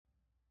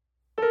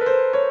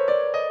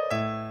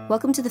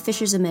Welcome to the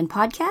Fishers of Men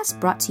podcast,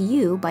 brought to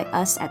you by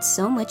us at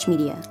So Much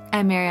Media.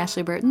 I'm Mary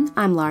Ashley Burton.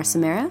 I'm Laura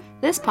Samara.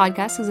 This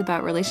podcast is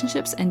about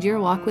relationships and your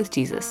walk with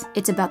Jesus.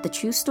 It's about the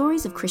true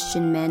stories of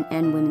Christian men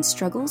and women's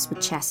struggles with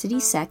chastity,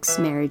 sex,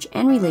 marriage,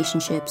 and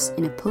relationships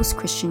in a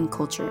post-Christian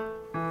culture.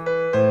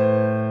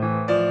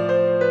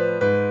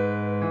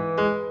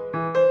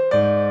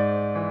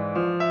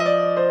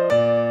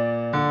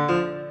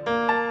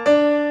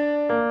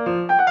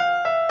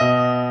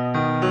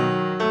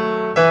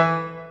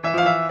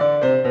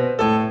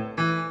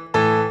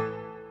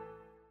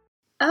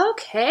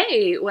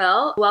 Okay,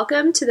 well,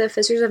 welcome to the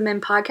Fishers of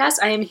Men podcast.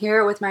 I am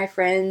here with my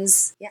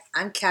friends. Yeah,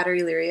 I'm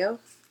Kateri Lirio.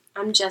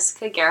 I'm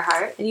Jessica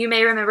Gerhardt. And you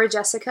may remember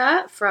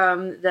Jessica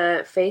from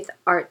the Faith,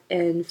 Art,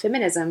 and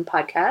Feminism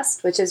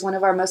podcast, which is one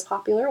of our most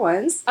popular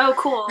ones. Oh,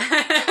 cool.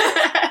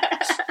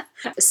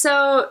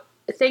 So,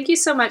 thank you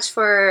so much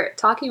for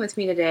talking with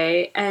me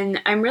today.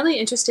 And I'm really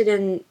interested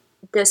in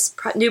this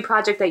new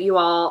project that you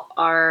all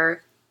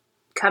are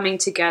coming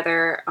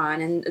together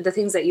on and the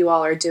things that you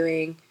all are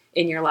doing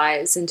in your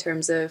lives in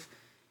terms of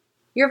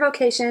your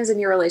vocations and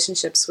your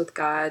relationships with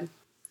God.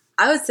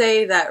 I would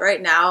say that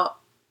right now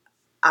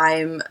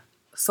I'm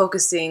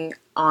focusing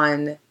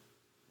on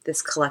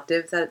this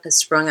collective that has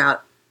sprung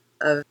out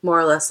of more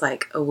or less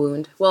like a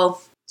wound.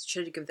 Well,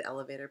 should you give the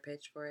elevator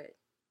pitch for it?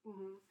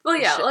 Mm-hmm. Well,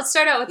 yeah, let's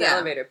start out with the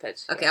elevator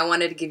pitch. Okay, I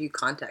wanted to give you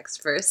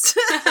context first.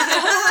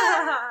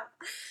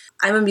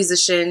 I'm a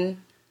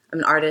musician, I'm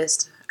an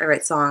artist, I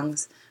write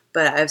songs,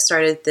 but I've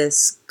started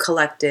this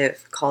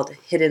collective called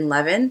Hidden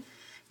Leaven,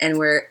 and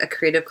we're a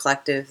creative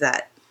collective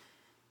that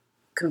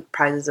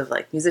comprises of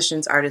like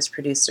musicians, artists,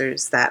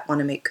 producers that want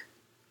to make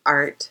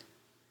art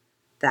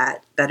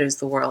that betters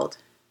the world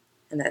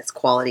and that's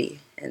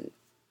quality and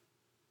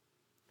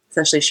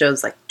essentially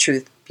shows like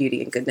truth,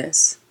 beauty, and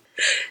goodness.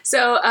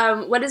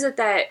 So what is it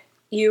that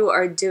you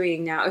are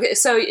doing now? Okay,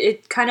 so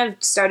it kind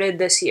of started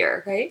this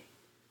year, right?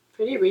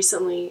 Pretty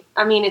recently.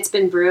 I mean, it's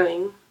been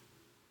brewing,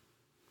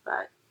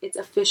 but it's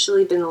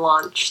officially been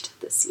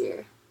launched this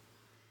year.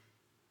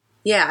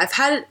 Yeah, I've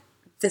had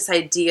this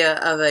idea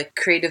of a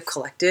creative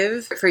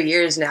collective for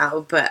years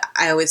now, but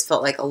I always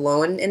felt like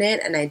alone in it,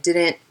 and I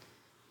didn't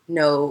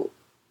know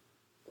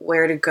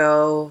where to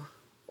go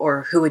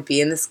or who would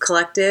be in this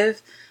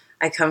collective.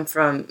 I come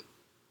from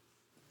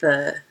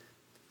the,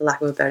 for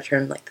lack of a better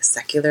term, like the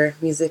secular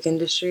music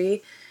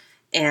industry,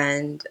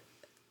 and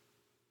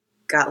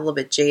got a little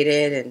bit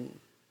jaded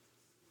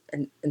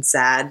and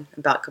sad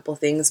about a couple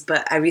things.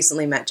 But I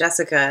recently met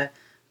Jessica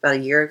about a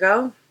year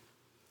ago,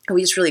 and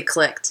we just really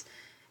clicked.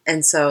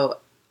 And so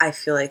I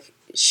feel like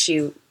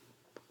she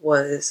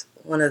was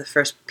one of the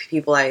first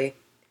people I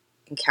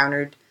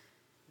encountered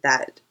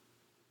that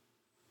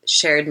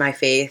shared my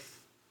faith,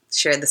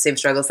 shared the same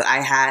struggles that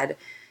I had,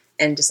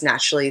 and just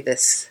naturally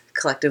this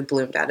collective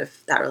bloomed out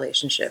of that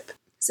relationship.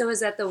 So is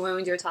that the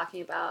wound you're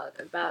talking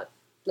about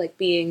like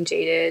being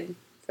jaded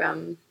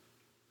from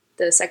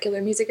the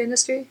secular music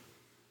industry?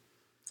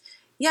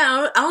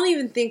 Yeah, I don't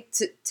even think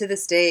to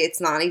this day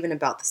it's not even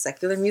about the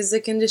secular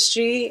music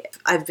industry.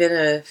 I've been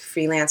a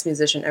freelance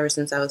musician ever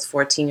since I was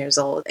 14 years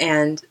old,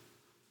 and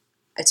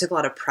I took a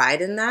lot of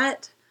pride in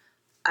that.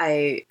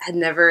 I had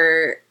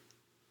never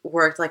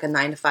worked like a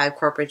 9-to-5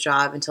 corporate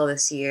job until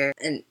this year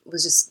and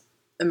was just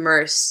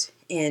immersed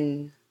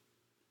in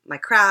my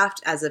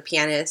craft as a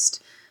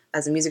pianist,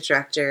 as a music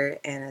director,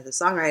 and as a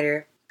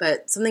songwriter.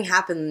 But something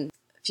happened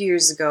a few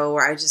years ago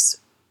where I just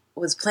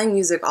was playing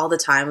music all the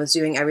time, was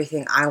doing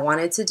everything I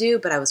wanted to do,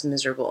 but I was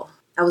miserable.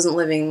 I wasn't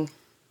living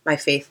my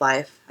faith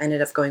life. I ended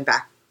up going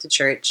back to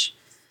church,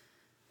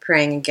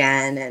 praying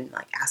again, and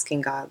like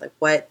asking God, like,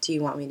 what do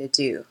you want me to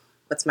do?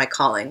 What's my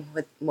calling?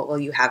 What will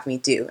you have me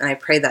do? And I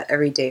prayed that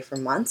every day for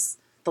months.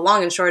 The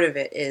long and short of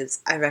it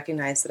is I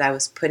recognized that I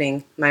was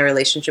putting my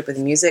relationship with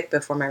music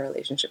before my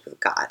relationship with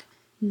God.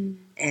 Mm.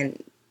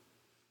 And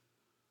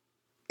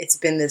it's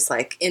been this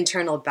like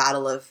internal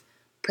battle of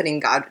putting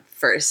God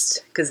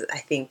first, because I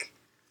think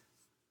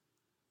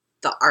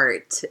the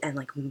art and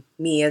like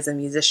me as a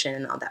musician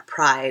and all that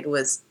pride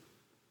was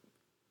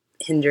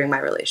hindering my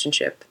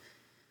relationship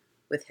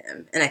with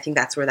him. And I think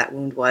that's where that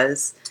wound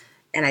was.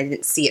 And I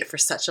didn't see it for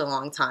such a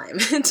long time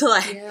until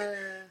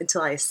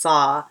I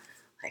saw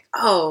like,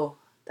 oh,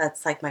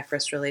 that's like my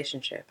first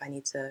relationship. I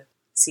need to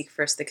seek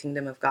first the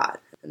kingdom of God.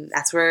 And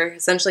that's where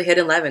essentially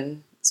Hidden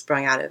Leaven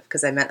sprung out of,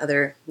 because I met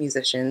other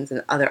musicians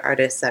and other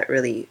artists that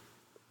really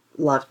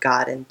loved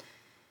God and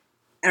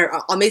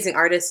are amazing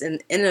artists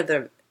in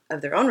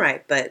of their own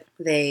right, but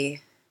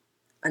they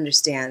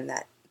understand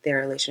that their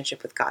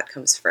relationship with God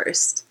comes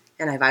first,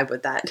 and I vibe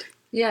with that.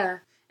 Yeah,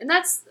 and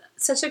that's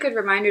such a good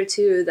reminder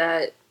too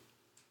that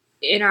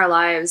in our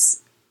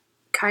lives,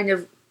 kind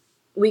of,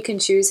 we can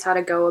choose how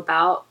to go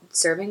about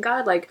serving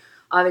God. Like,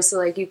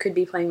 obviously, like, you could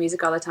be playing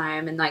music all the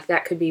time, and like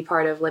that could be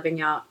part of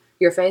living out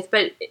your faith,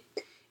 but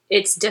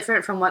it's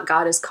different from what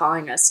God is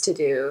calling us to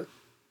do.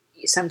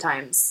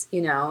 Sometimes, you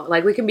know,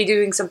 like we can be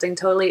doing something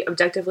totally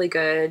objectively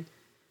good,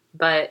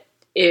 but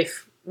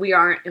if we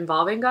aren't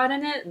involving God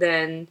in it,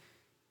 then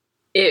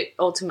it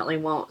ultimately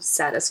won't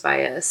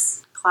satisfy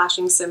us.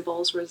 clashing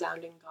cymbals,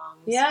 resounding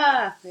gongs.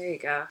 Yeah, there you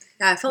go.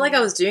 Yeah, I felt like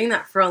I was doing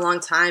that for a long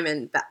time,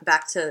 and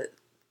back to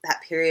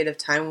that period of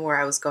time where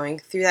I was going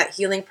through that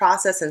healing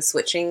process and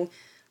switching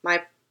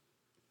my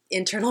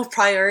internal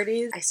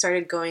priorities. I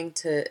started going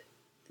to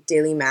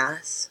daily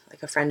mass.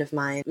 Like, a friend of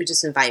mine would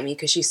just invite me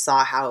because she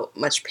saw how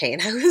much pain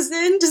I was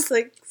in, just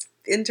like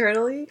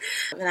internally.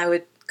 And I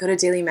would go to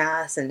daily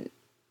mass, and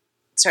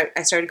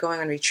I started going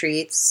on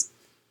retreats.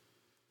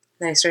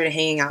 And I started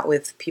hanging out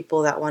with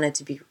people that wanted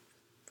to be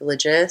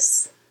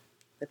religious,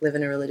 like live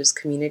in a religious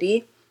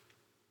community.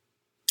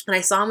 And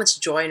I saw how much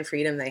joy and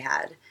freedom they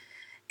had.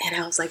 And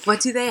I was like,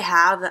 what do they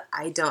have that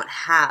I don't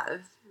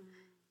have?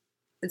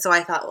 And so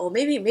I thought, well,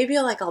 maybe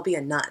I'll be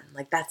a nun.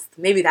 Like,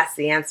 maybe that's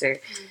the answer.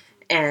 Mm-hmm.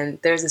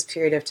 And there was this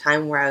period of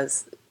time where I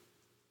was,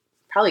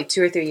 probably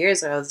 2 or 3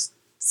 years, where I was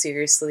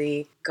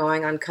seriously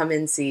going on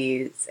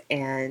come-and-sees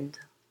and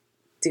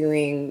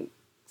doing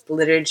the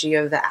liturgy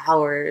of the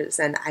hours.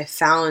 And I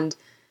found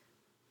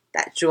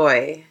that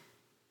joy.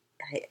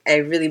 I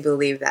really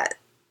believe that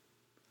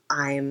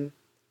I'm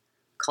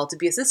called to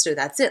be a sister.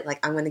 That's it.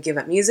 Like, I'm going to give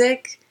up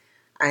music.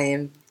 I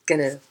am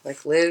going to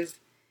live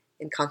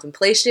in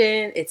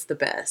contemplation. It's the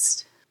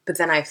best. But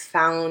then I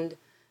found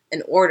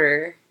an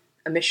order,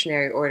 a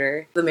missionary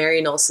order, the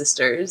Maryknoll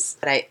Sisters,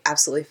 that I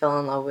absolutely fell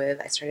in love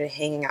with. I started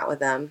hanging out with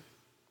them,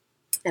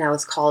 and I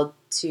was called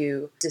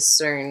to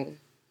discern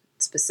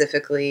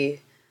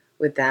specifically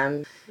with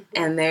them.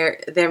 And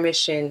their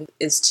mission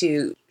is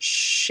to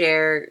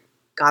share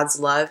God's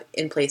love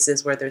in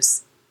places where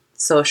there's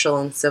social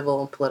and civil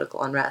and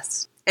political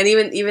unrest. And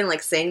even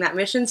like saying that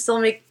mission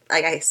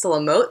I still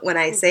emote when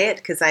I say it,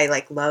 because I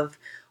love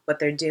what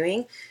they're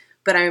doing.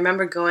 But I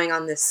remember going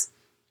on this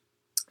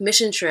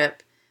mission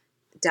trip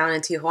down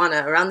in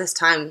Tijuana around this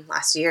time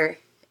last year,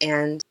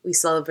 and we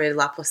celebrated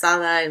La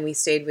Posada, and we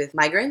stayed with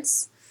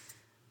migrants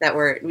that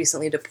were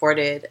recently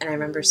deported. And I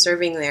remember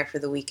serving there for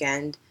the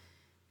weekend.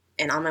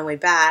 And on my way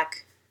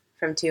back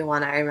from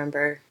Tijuana, I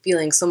remember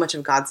feeling so much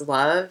of God's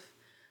love,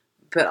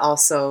 but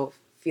also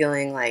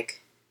feeling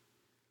like,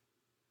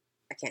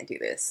 I can't do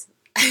this.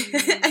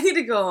 I need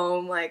to go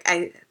home. Like,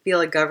 I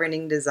feel a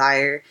governing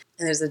desire,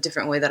 and there's a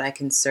different way that I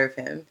can serve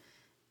him.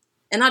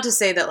 And not to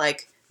say that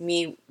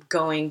me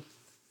going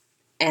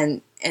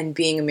and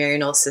being a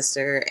Maryknoll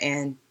sister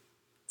and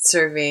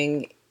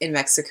serving in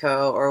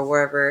Mexico or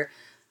wherever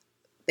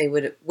they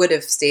would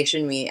have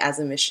stationed me as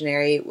a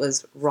missionary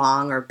was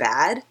wrong or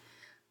bad.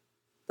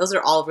 Those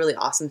are all really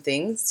awesome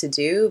things to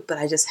do, but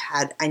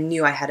I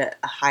knew I had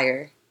a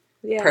higher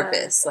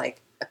purpose,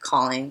 like a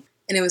calling.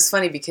 And it was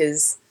funny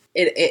because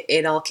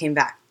it all came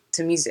back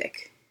to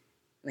music,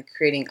 like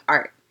creating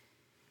art,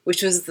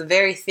 which was the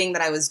very thing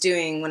that I was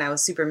doing when I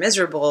was super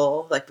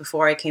miserable, like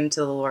before I came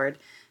to the Lord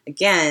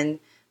again.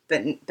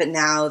 But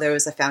now there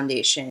was a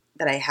foundation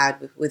that I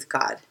had with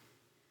God.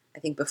 I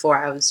think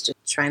before I was just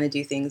trying to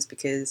do things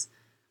because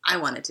I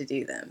wanted to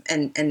do them,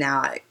 and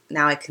now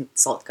I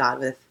consult God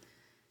with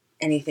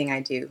anything I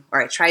do,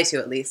 or I try to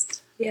at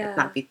least. Yeah.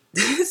 Not be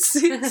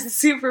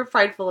super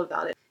prideful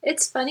about it.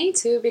 It's funny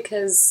too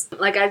because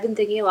I've been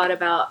thinking a lot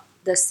about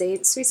the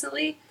saints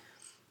recently,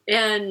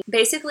 and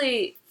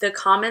basically the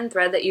common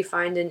thread that you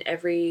find in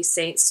every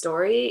saint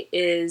story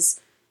is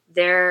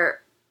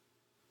their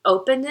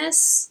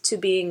openness to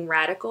being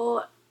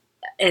radical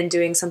and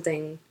doing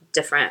something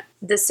different.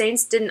 The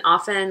saints didn't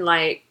often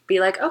be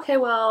like, okay,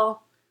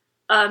 well,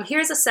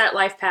 here's a set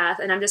life path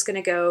and I'm just going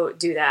to go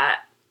do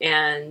that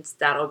and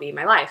that'll be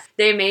my life.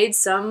 They made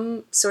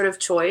some sort of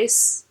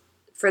choice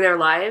for their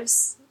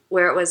lives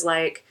where it was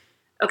like,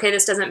 okay,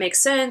 this doesn't make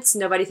sense.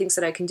 Nobody thinks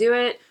that I can do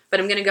it, but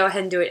I'm going to go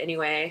ahead and do it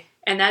anyway.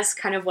 And that's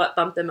kind of what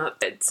bumped them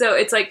up. So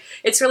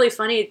it's really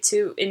funny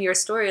too in your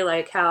story,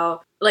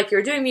 how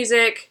you're doing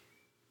music,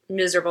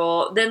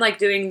 miserable, then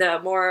doing the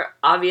more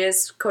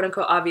obvious, quote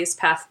unquote, obvious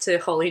path to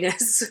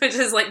holiness, which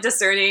is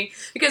discerning,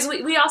 because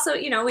we also,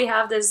 we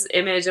have this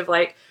image of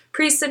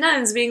priests and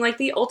nuns being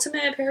the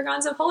ultimate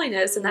paragons of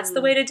holiness, and that's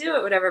the way to do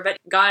it, whatever. But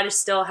God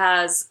still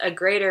has a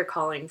greater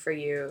calling for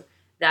you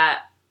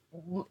that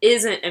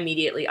isn't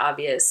immediately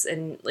obvious,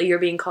 and you're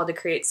being called to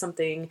create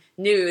something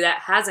new that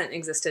hasn't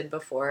existed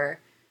before,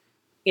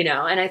 and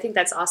I think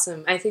that's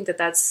awesome. I think that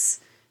that's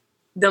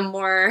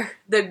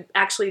the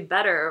actually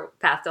better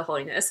path to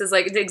holiness is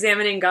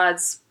examining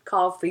God's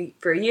call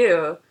for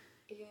you,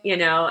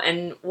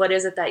 and what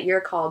is it that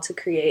you're called to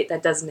create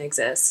that doesn't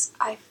exist.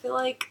 I feel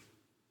like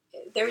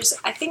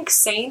I think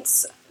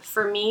saints,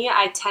 for me,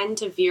 I tend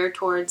to veer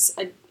towards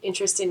an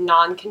interest in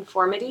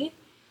nonconformity.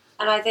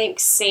 And I think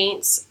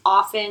saints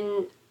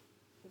often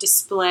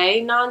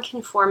display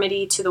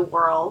nonconformity to the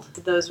world,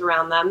 to those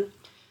around them,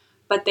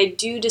 but they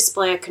do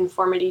display a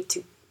conformity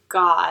to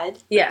God,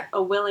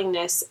 a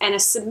willingness, and a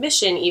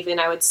submission even,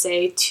 I would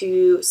say,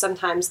 to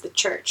sometimes the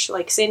church.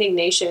 St.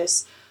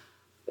 Ignatius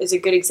is a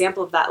good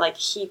example of that.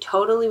 He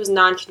totally was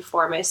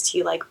nonconformist.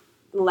 He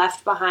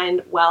left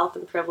behind wealth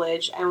and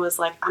privilege and was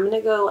I'm going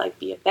to go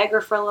be a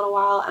beggar for a little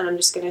while, and I'm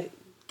just going to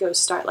go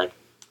start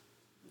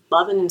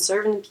loving and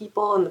serving the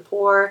people and the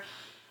poor.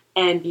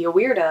 and be a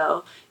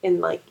weirdo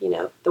in, like, you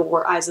know, the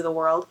eyes of the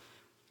world.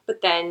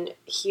 But then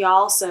he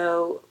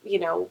also, you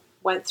know,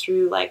 went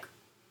through like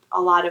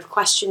a lot of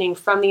questioning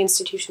from the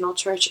institutional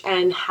church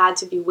and had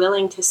to be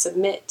willing to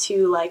submit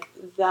to like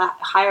the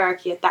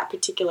hierarchy at that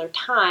particular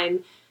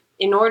time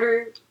in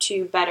order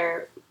to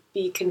better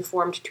be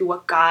conformed to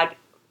what God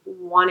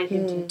wanted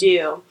him to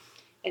do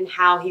and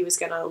how he was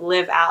going to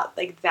live out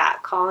like that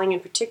calling in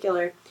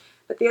particular.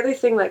 But the other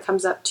thing that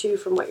comes up too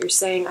from what you're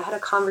saying, I had a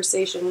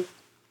conversation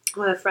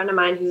with a friend of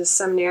mine who's a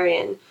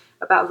seminarian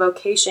about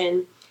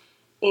vocation,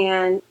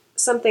 and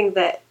something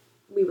that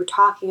we were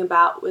talking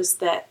about was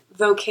that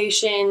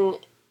vocation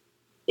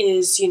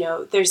is, you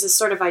know, there's this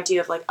sort of idea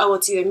of like, oh,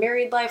 it's either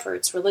married life or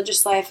it's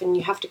religious life, and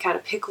you have to kind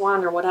of pick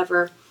one or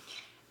whatever.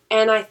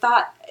 And I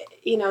thought,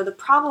 you know, the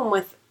problem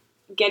with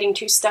getting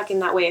too stuck in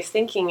that way of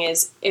thinking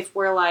is if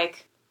we're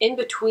like in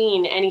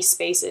between any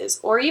spaces,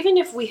 or even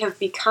if we have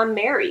become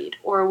married,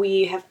 or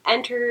we have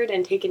entered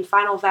and taken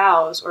final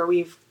vows, or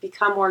we've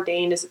become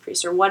ordained as a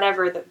priest, or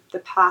whatever the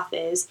path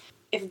is,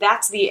 if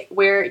that's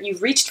where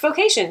you've reached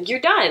vocation, you're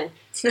done.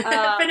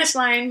 Finish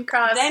line,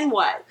 cross. Then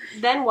what?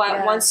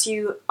 Yeah. Once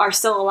you are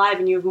still alive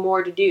and you have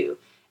more to do?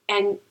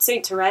 And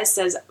Saint Therese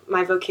says,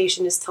 my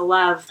vocation is to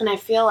love. And I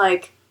feel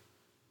like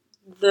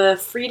the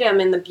freedom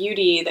and the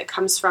beauty that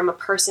comes from a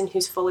person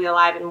who's fully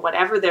alive in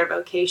whatever their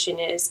vocation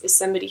is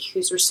somebody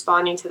who's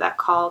responding to that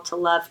call to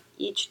love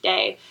each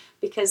day.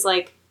 Because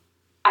like,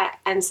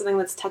 and something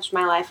that's touched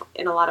my life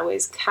in a lot of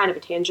ways, kind of a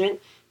tangent,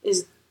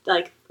 is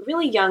like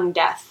really young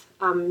death.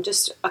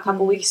 Just a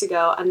couple weeks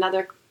ago,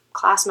 another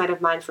classmate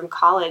of mine from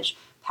college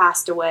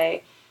passed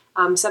away.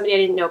 Somebody I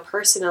didn't know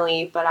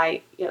personally, but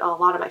a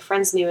lot of my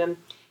friends knew him.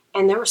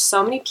 And there were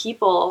so many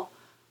people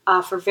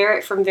from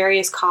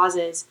various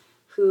causes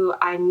who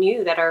I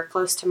knew that are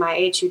close to my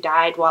age who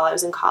died while I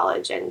was in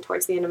college and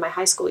towards the end of my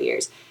high school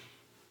years.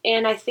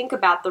 And I think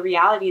about the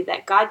reality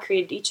that God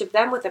created each of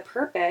them with a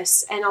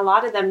purpose, and a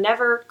lot of them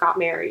never got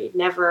married,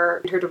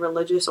 never entered a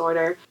religious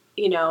order,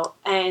 you know.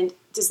 And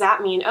does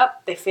that mean,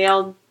 they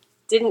failed?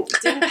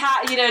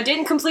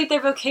 Didn't complete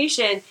their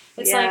vocation?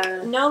 It's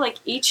like, no, like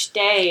each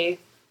day,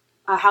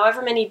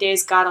 however many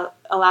days God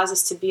allows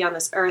us to be on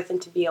this earth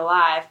and to be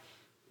alive,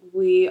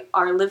 we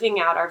are living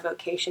out our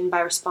vocation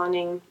by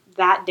responding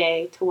that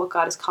day to what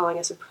God is calling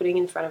us and putting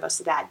in front of us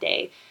that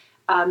day.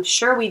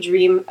 Sure, we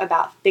dream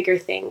about bigger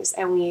things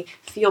and we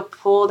feel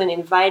pulled and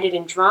invited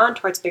and drawn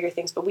towards bigger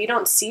things, but we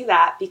don't see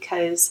that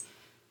because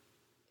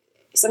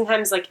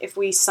sometimes, like, if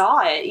we saw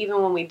it,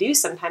 even when we do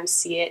sometimes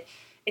see it,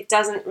 it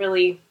doesn't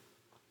really...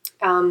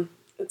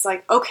 it's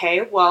like,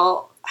 okay,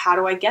 well, how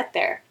do I get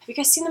there? Have you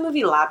guys seen the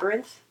movie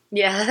Labyrinth?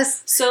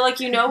 Yes. So,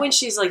 like, you know, when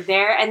she's like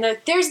there and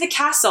there's the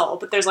castle,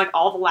 but there's like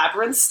all the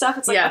labyrinth stuff.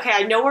 It's like, okay,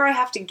 I know where I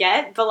have to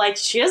get, but like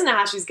she doesn't know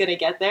how she's going to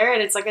get there.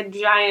 And it's like a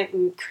giant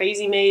and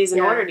crazy maze in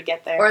order to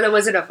get there. Or the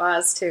Wizard of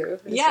Oz too.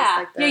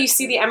 It's you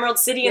see the Emerald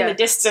City in the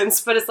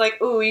distance, but it's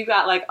like, ooh, you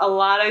got like a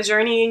lot of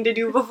journeying to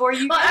do before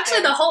you get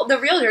actually there. the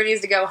real journey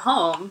is to go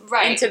home.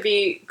 Right. And to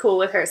be cool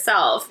with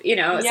herself, you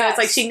know. Yes. So it's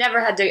like she never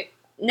had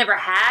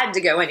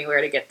to go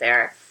anywhere to get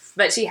there,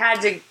 but she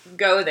had to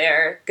go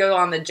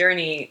on the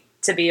journey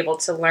to be able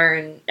to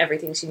learn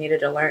everything she needed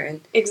to learn.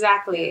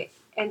 Exactly.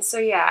 And so,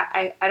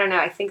 I don't know.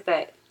 I think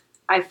that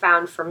I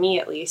found, for me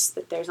at least,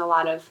 that there's a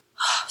lot of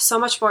so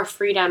much more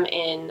freedom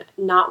in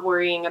not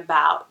worrying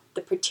about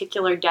the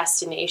particular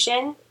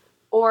destination,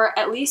 or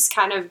at least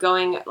kind of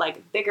going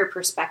like bigger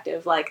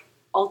perspective, like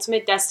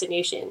ultimate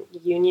destination,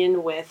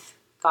 union with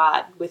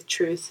God, with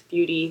truth,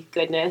 beauty,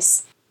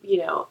 goodness, you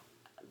know,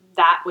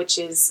 that which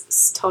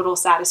is total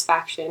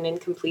satisfaction and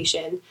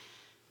completion.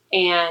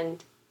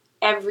 And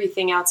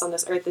everything else on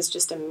this earth is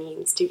just a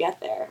means to get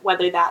there,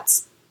 whether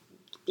that's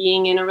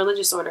being in a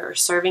religious order or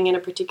serving in a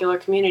particular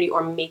community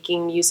or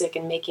making music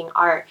and making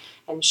art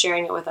and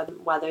sharing it with others,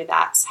 whether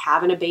that's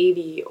having a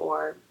baby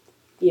or,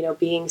 you know,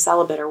 being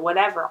celibate or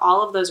whatever.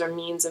 All of those are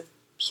means of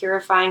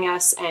purifying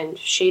us and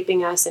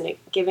shaping us and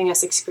giving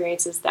us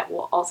experiences that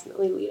will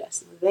ultimately lead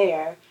us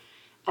there.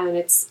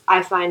 And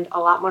I find a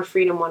lot more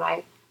freedom when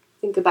I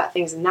think about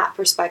things in that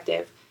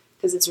perspective,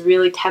 because it's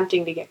really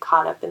tempting to get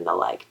caught up in the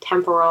like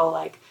temporal,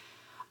 like,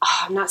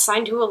 I'm not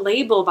signed to a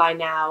label by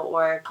now,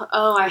 or,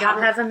 I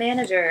don't have a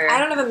manager. I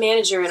don't have a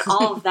manager, and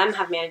all of them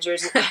have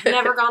managers. And I've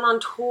never gone on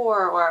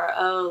tour,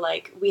 or,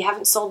 like, we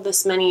haven't sold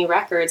this many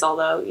records,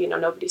 although, you know,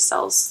 nobody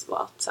sells,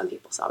 well, some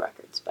people sell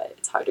records, but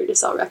it's harder to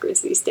sell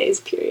records these days,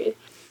 period.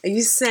 Are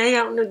you saying I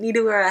don't need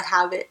to wear a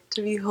habit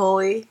to be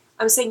holy?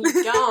 I'm saying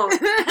you don't.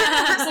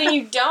 I'm saying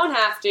you don't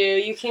have to.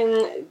 You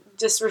can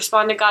just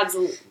respond to God's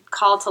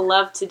call to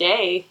love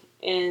today.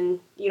 And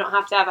you don't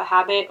have to have a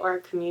habit or a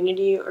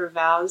community or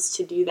vows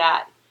to do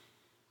that.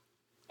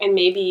 And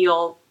maybe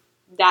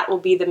that will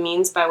be the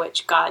means by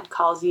which God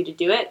calls you to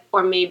do it.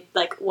 Or maybe,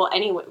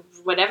 anyway,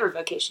 whatever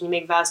vocation. You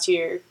make vows to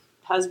your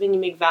husband,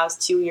 you make vows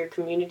to your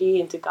community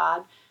and to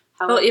God.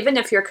 Well, even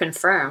if you're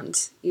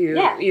confirmed,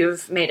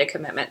 you've made a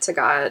commitment to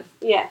God.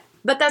 Yeah.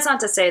 But that's not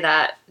to say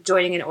that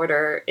joining an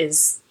order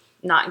is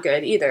not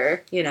good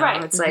either. You know,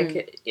 Right. it's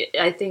like,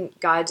 I think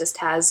God just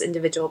has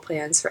individual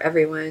plans for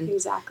everyone.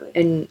 Exactly.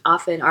 And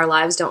often our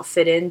lives don't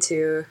fit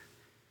into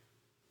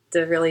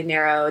the really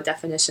narrow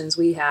definitions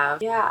we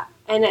have. Yeah.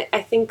 And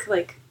I think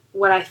like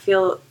what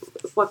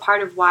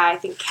part of why I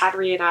think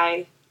Kadri and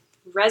I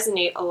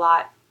resonate a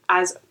lot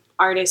as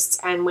artists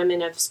and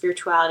women of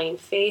spirituality and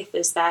faith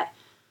is that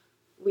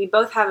we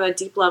both have a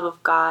deep love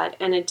of God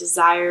and a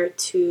desire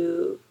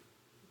to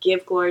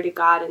give glory to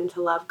God and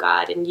to love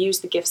God and use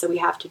the gifts that we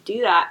have to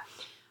do that.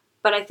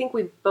 But I think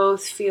we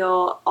both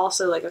feel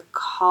also like a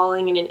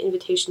calling and an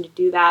invitation to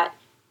do that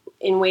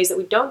in ways that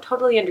we don't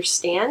totally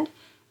understand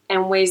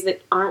and ways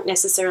that aren't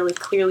necessarily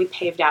clearly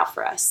paved out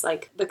for us.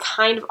 Like the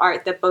kind of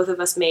art that both of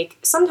us make,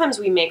 sometimes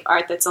we make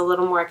art that's a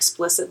little more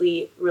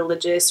explicitly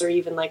religious or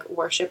even like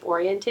worship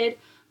oriented,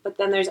 but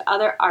then there's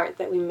other art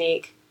that we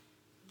make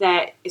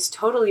that is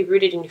totally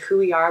rooted in who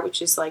we are,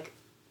 which is like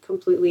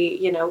completely,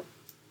 you know,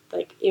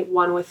 like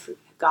one with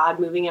God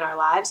moving in our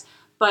lives,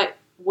 but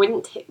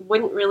wouldn't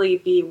really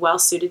be well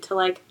suited to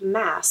like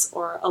mass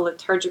or a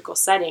liturgical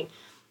setting.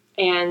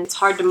 And it's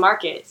hard to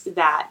market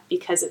that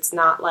because it's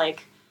not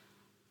like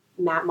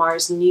Matt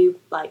Maher's new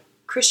like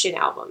Christian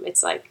album.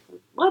 It's like,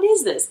 what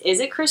is this? Is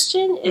it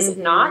Christian? Is it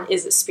not?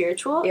 Is it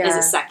spiritual? Yeah. Is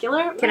it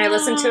secular? Can I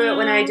listen to it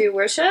when I do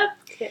worship?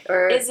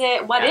 Or is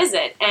it, what is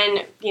it?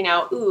 And, you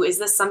know, is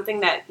this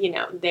something that, you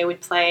know, they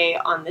would play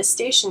on this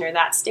station or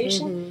that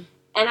station?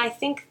 And I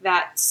think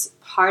that's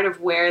part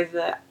of where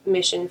the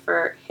mission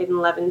for Hidden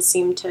Leaven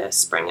seemed to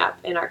spring up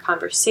in our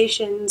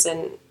conversations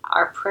and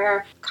our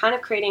prayer, kind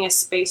of creating a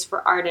space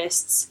for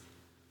artists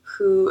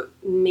who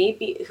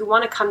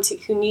want to come to,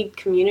 who need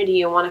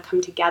community and want to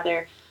come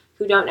together,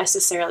 who don't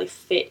necessarily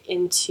fit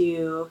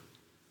into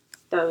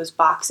those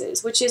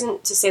boxes, which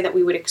isn't to say that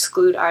we would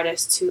exclude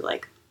artists who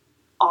like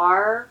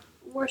are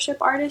worship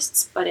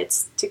artists, but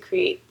it's to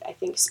create, I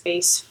think,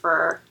 space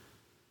for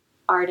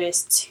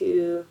artists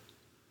who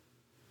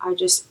are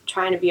just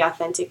trying to be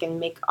authentic and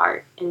make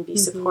art and be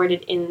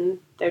supported in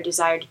their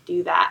desire to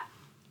do that,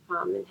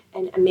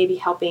 and maybe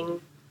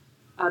helping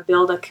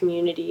build a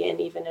community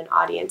and even an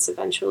audience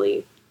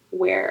eventually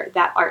where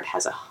that art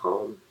has a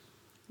home.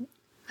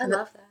 I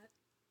love that.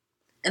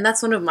 And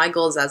that's one of my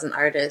goals as an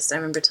artist. I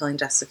remember telling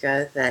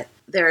Jessica that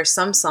there are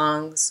some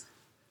songs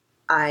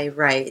I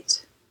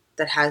write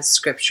that has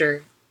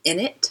scripture in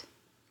it,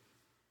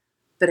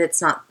 but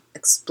it's not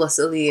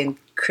explicitly in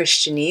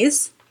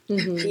Christianese.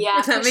 Yeah,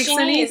 If that makes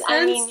any sense.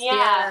 I mean,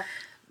 yeah.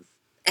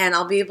 And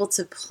I'll be able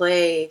to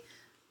play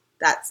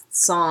that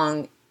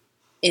song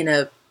in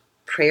a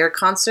prayer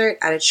concert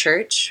at a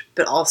church,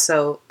 but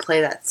also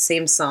play that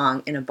same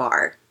song in a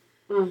bar.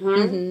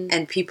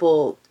 And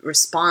people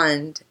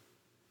respond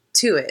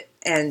to it.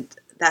 And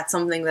that's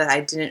something that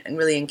I didn't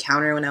really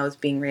encounter when I was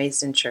being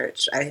raised in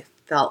church. I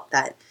felt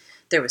that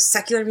there was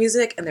secular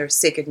music and there was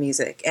sacred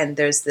music. And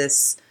there's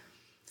this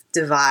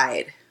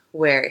divide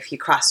where if you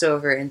cross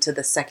over into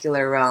the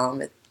secular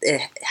realm,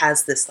 it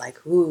has this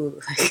like,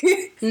 ooh,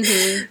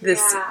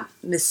 this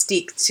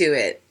mystique to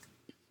it.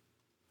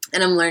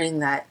 And I'm learning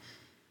that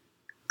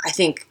I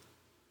think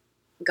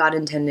God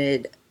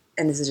intended,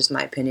 and this is just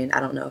my opinion, I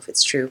don't know if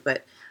it's true,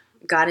 but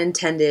God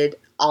intended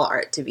all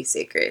art to be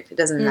sacred. It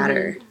doesn't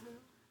matter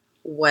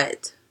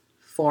what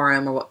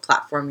forum or what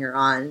platform you're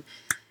on.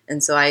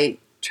 And so I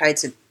tried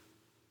to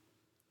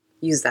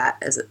use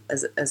that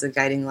as a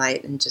guiding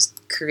light and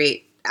just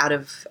create out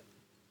of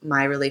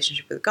my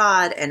relationship with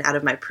God and out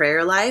of my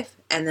prayer life.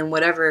 And then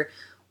whatever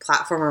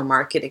platform or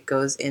market it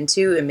goes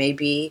into, it may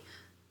be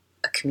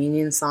a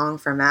communion song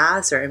for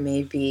mass, or it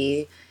may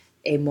be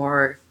a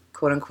more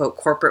quote unquote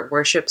corporate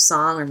worship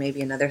song, or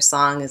maybe another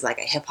song is like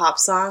a hip hop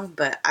song.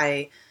 But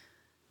I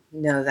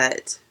know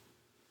that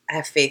I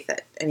have faith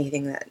that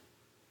anything that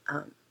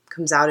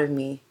comes out of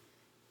me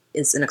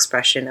is an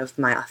expression of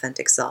my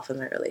authentic self and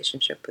my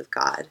relationship with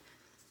God.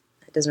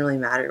 It doesn't really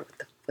matter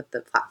what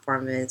the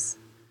platform is,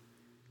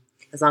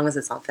 as long as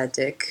it's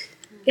authentic.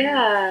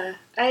 Yeah,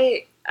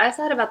 I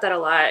thought about that a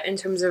lot in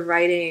terms of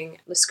writing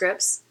the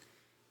scripts.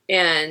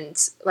 And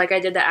like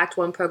I did the Act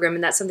 1 program,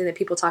 and that's something that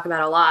people talk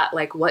about a lot.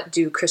 Like, what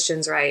do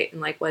Christians write?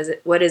 And like,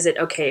 what is it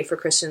okay for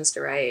Christians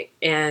to write?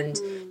 And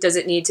does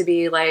it need to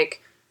be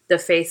like the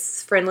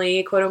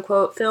faith-friendly,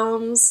 quote-unquote,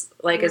 films?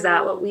 Like, is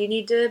that what we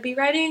need to be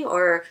writing?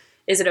 Or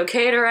is it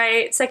okay to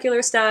write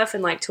secular stuff?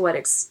 And like, to what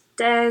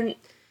extent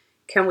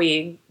can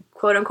we,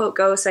 quote-unquote,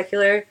 go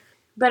secular?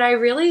 But I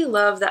really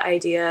love the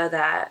idea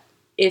that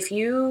if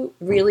you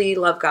really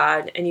love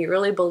God and you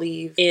really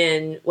believe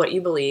in what you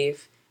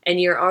believe, and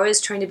you're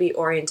always trying to be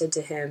oriented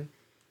to Him,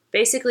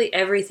 basically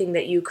everything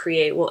that you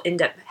create will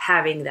end up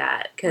having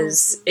that,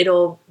 because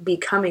it'll be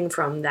coming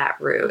from that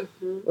root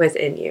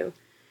within you.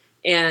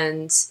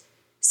 And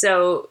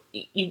so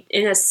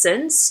in a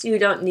sense, you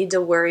don't need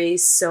to worry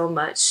so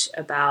much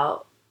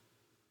about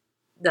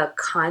the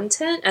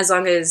content as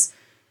long as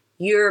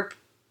you're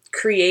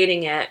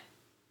creating it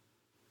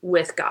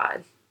with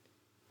God,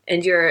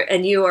 and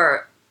you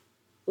are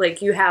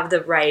like, you have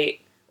the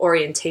right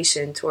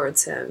orientation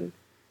towards Him.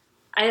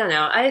 I don't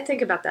know. I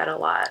think about that a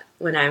lot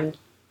when I'm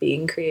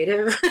being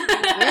creative.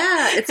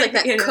 Yeah, it's like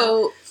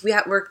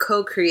that we're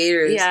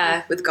co-creators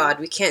with God.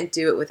 We can't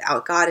do it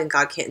without God, and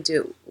God can't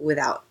do it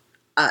without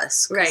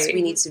us. Right.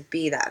 We need to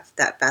be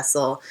that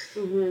vessel.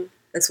 Mm-hmm.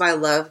 That's why I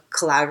love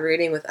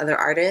collaborating with other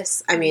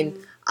artists. I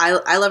mean,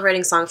 I love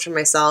writing songs for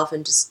myself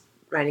and just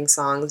writing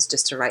songs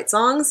just to write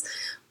songs.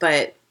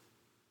 But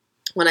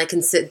when I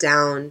can sit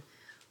down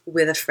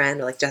with a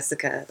friend, or like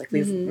Jessica, like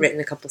we've written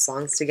a couple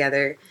songs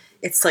together,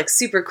 it's like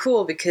super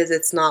cool because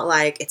it's not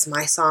like it's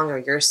my song or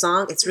your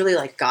song. It's really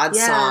like God's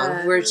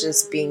song. We're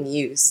just being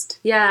used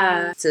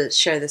to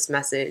share this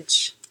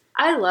message.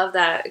 I love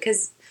that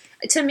because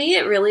to me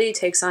it really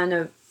takes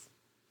on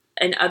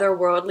an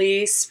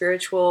otherworldly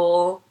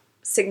spiritual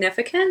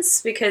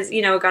significance because,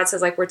 you know, God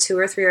says like where 2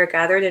 or 3 are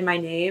gathered in my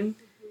name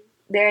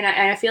there. And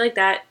I feel like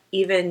that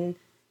even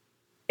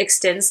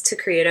extends to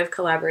creative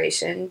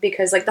collaboration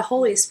because like the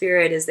Holy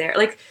Spirit is there.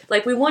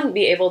 Like we wouldn't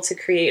be able to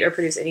create or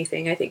produce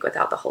anything, I think,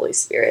 without the Holy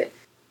Spirit.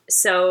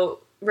 So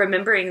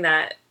remembering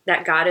that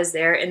God is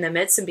there in the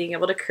midst and being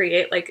able to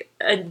create like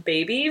a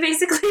baby,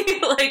 basically,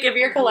 like if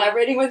you're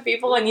collaborating with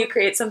people and you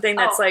create something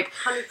that's like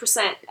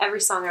 100%. Every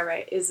song I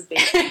write is a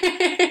baby.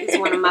 It's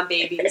one of my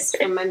babies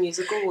from my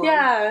musical womb.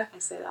 Yeah. I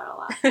say that a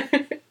lot.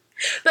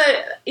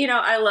 But, you know,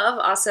 I love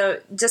also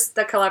just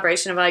the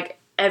collaboration of like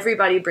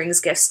everybody brings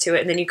gifts to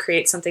it and then you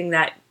create something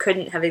that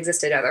couldn't have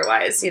existed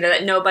otherwise, you know,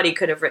 that nobody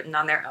could have written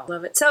on their own.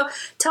 Love it. So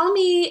tell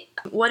me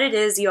what it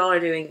is you all are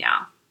doing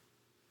now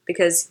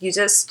because you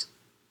just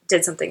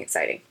did something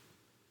exciting.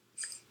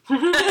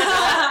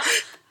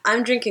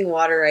 I'm drinking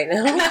water right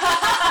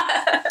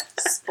now.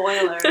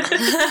 Spoiler.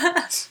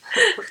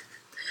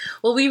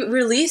 Well, we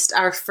released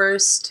our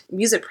first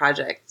music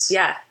project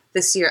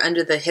this year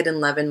under the Hidden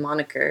Leaven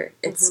moniker.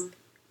 It's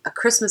a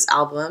Christmas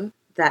album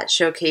that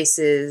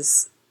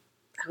showcases,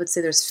 I would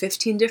say there's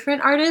 15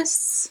 different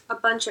artists. A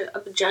bunch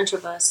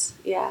of us,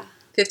 yeah.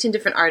 15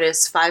 different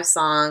artists, 5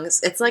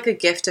 songs. It's like a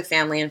gift to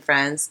family and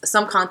friends.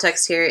 Some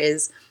context here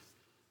is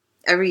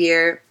every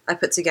year I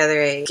put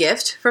together a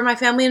gift for my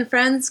family and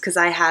friends because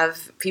I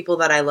have people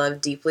that I love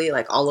deeply,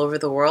 like all over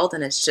the world,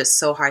 and it's just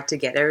so hard to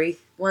get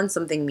everyone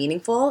something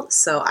meaningful.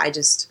 So I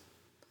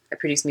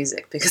produce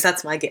music because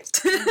that's my gift.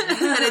 And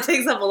it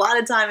takes up a lot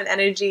of time and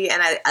energy,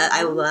 and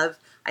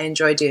I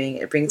enjoy doing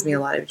it. It brings me a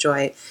lot of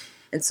joy.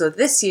 And so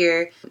this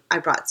year, I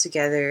brought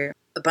together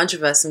a bunch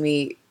of us and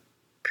we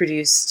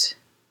produced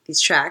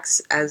these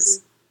tracks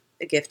as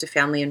a gift to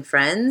family and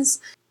friends.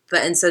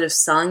 But instead of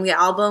selling the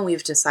album,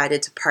 we've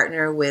decided to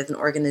partner with an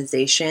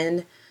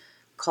organization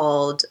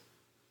called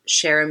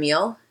Share a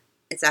Meal.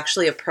 It's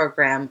actually a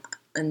program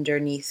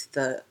underneath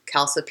the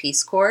CALSA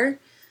Peace Corps.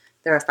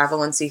 They're a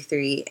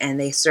 501c3 and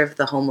they serve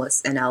the homeless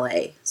in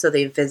LA. So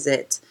they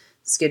visit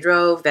Skid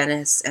Row,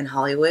 Venice, and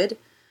Hollywood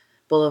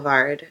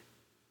Boulevard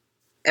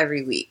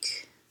every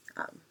week,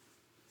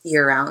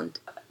 year-round.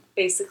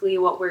 Basically,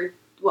 what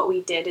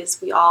we did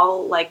is we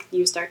all like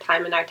used our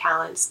time and our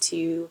talents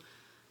to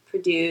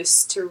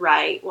produce, to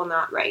write, well,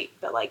 not write,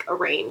 but like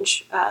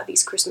arrange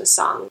these Christmas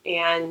songs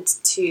and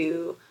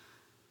to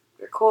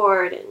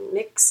record and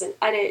mix and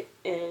edit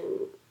and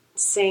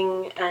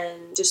sing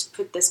and just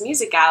put this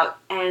music out.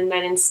 And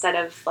then instead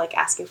of like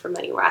asking for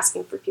money, we're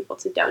asking for people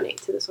to donate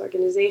to this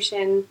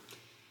organization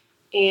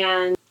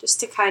and just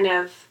to kind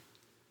of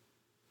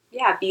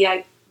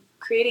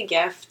create a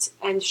gift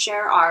and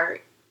share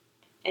art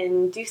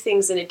and do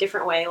things in a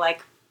different way.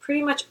 Like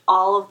pretty much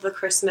all of the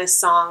Christmas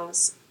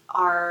songs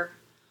are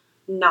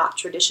not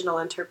traditional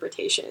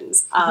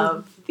interpretations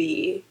of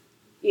the,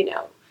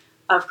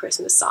 of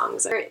Christmas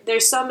songs.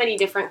 There's so many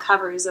different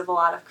covers of a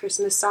lot of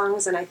Christmas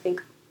songs, and I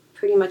think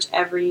pretty much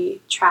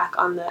every track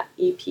on the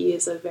EP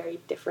is a very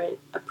different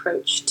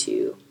approach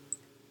to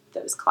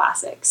those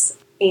classics.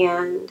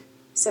 And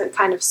so it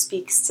kind of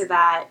speaks to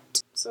that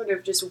sort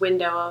of just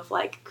window of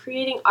like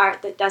creating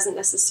art that doesn't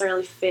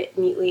necessarily fit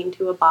neatly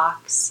into a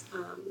box.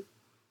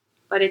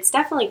 But it's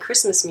definitely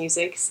Christmas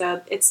music,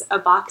 so it's a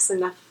box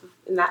enough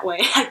in that way,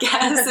 I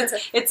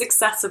guess. It's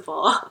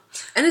accessible.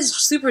 And it's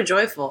super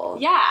joyful.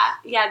 Yeah,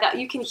 that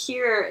you can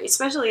hear,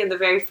 especially in the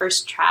very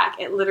first track,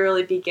 it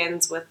literally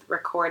begins with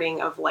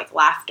recording of like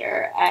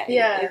laughter.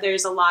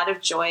 There's a lot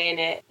of joy in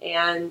it,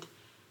 and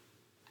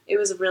it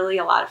was really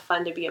a lot of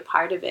fun to be a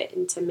part of it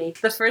and to make.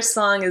 The first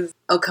song is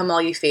 "O Come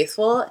All You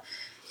Faithful,"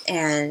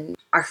 and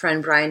our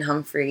friend Brian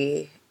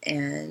Humphrey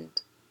and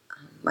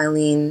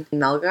Mylene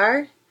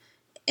Melgar,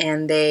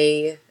 and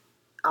they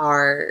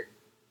are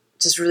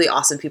just really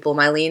awesome people.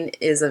 Mylene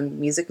is a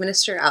music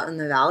minister out in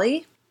the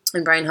Valley,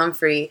 and Brian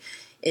Humphrey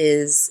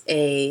is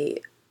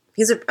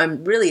he's a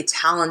really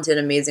talented,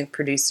 amazing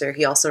producer.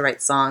 He also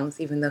writes songs,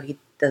 even though he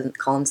doesn't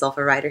call himself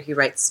a writer. He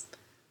writes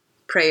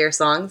prayer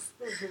songs.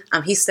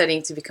 Mm-hmm. He's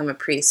studying to become a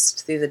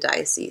priest through the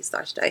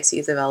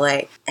Archdiocese of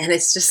LA. And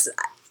it's just,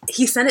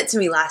 he sent it to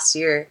me last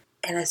year.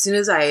 And as soon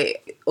as I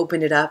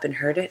opened it up and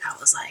heard it,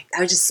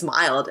 I just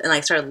smiled and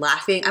like started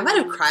laughing. I might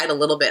have cried a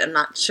little bit. I'm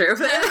not sure,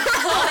 but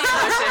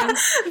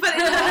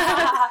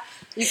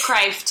you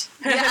crived.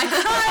 Yeah,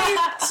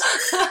 I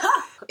cried.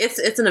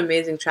 It's an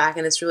amazing track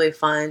and it's really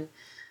fun.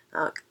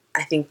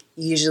 I think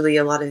usually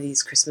a lot of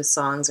these Christmas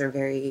songs are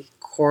very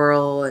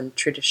choral and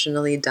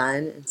traditionally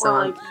done, and so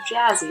Or like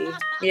jazzy.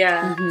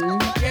 Yeah.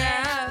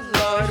 Yeah,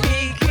 Lord,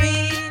 we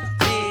greet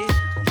thee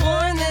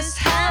on this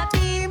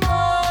happy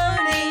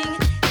morning.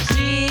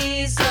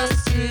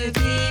 Jesus, to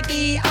thee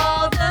be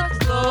all the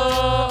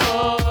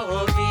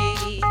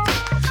glory.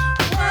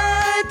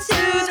 Word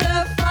to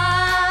the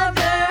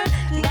Father,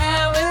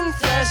 now in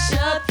flesh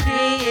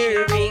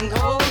appearing.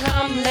 Oh,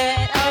 come,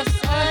 let us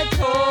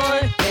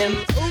adore him.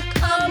 Oh,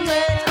 come,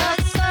 let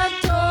us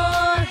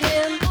adore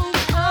him. Oh,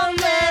 come,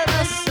 let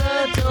us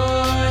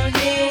adore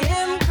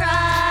him.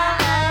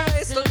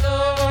 Christ the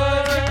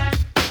Lord.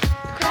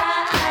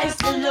 Christ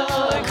the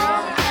Lord.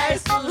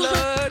 Christ the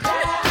Lord.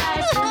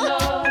 Christ the Lord. Christ the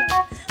Lord.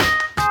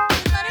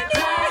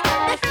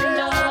 Christ the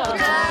Lord.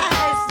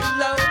 Christ the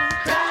Lord.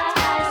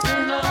 Christ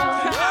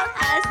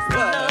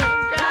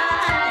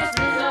the Lord. Christ the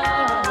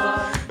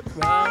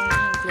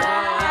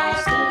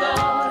Lord. Christ the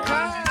Lord.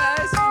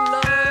 Christ the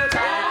Lord.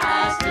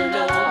 Christ the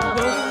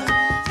Lord.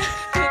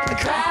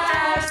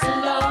 Christ the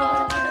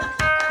Lord.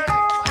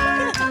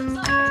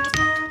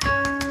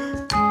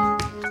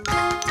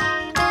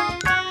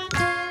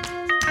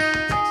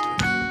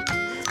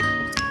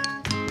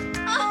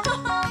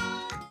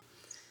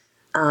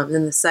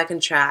 Then the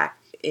second track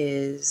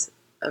is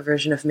a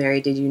version of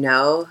Mary Did You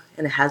Know?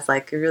 And it has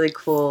like a really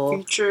cool,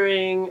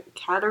 Featuring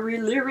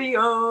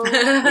Catarilirio.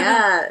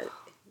 yeah,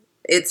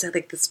 it's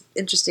like this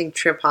interesting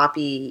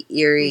trip-hoppy,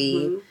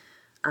 eerie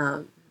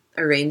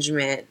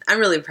arrangement. I'm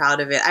really proud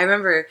of it. I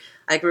remember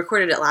I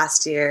recorded it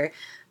last year,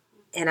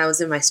 and I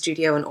was in my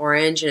studio in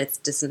Orange, and it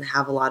doesn't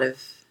have a lot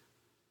of,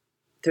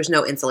 there's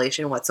no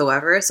insulation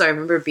whatsoever. So I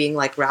remember being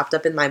like wrapped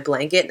up in my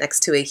blanket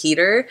next to a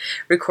heater,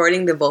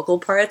 recording the vocal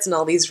parts and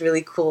all these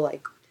really cool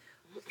like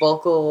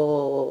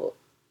vocal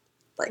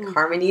like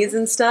harmonies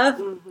and stuff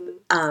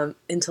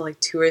until like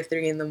 2 or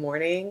 3 in the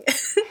morning.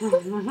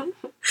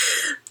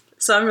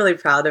 So I'm really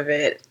proud of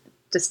it,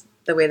 just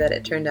the way that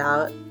it turned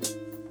out.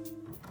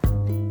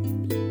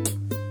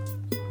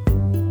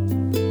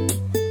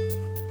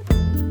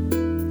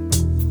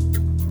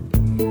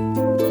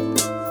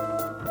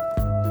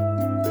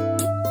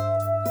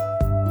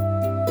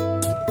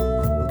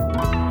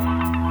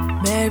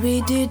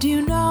 Mary, did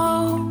you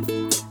know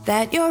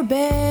that your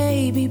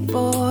baby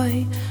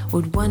boy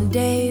would one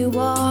day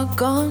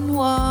walk on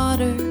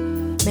water?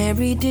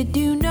 Mary, did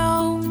you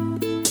know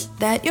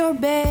that your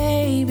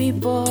baby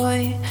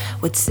boy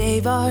would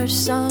save our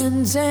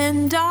sons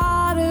and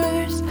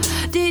daughters?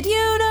 Did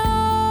you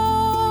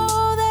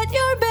know that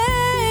your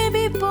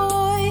baby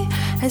boy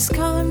has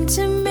come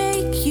to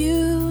make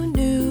you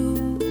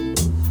new?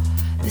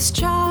 This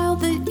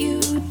child that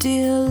you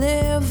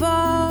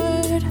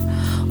delivered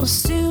will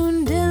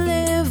soon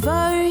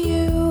deliver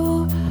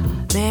you.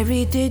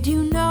 Mary, did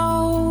you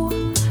know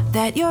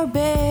that your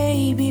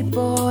baby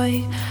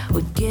boy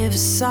would give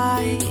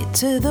sight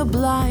to the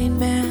blind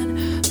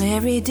man?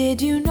 Mary,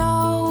 did you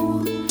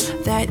know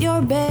that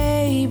your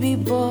baby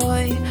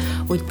boy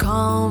would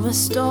calm a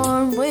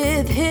storm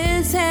with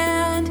his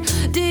hand?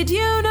 Did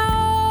you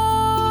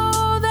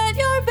know that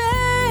your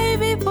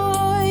baby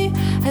boy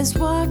has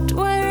walked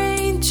where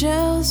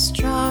angels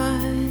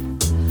trod?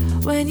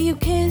 When you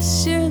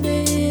kiss your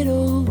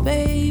little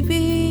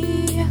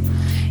baby,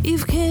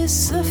 you've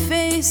kissed the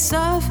face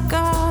of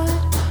God.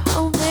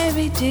 Oh,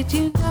 Mary, did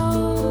you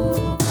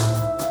know?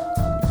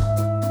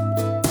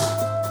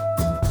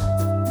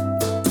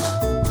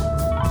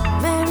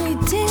 Mary,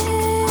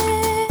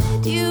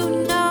 did you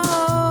know?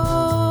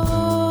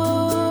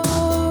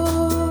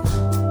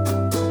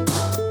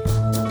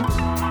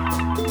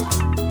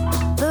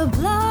 The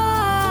blind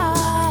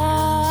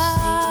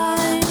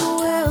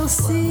will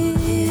see.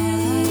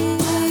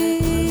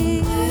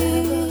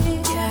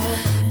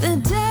 The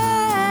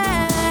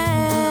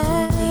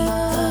dead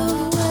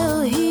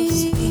will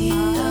hear.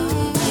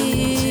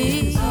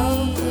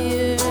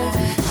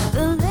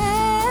 The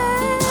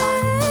lame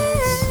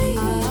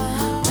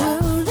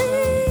will leap.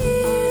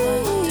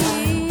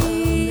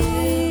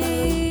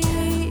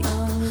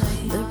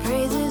 The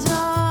praises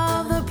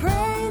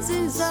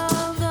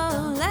of the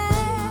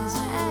Lamb.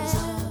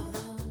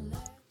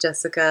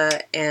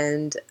 Jessica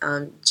and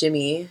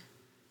Jimmy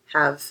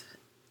have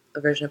a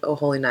version of Oh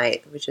Holy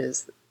Night, which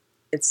is,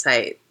 it's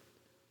tight.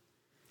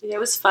 Yeah, it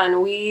was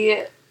fun.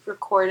 We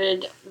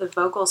recorded the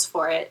vocals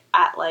for it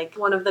at like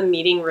one of the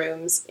meeting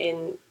rooms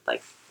in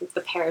like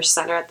the parish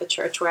center at the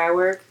church where I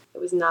work.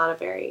 It was not a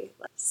very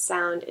like,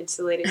 sound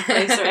insulated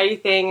place or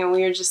anything, and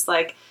we were just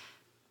like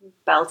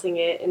belting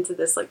it into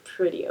this like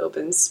pretty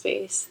open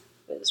space.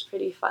 It was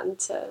pretty fun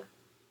to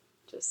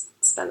just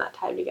spend that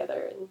time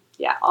together, and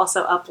yeah,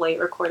 also up late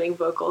recording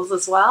vocals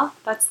as well.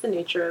 That's the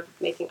nature of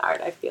making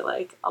art, I feel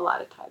like, a lot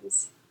of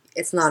times.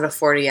 It's not a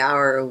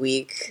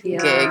 40-hour-a-week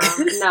Yeah. gig.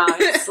 No,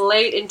 it's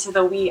late into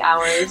the wee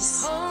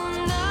hours.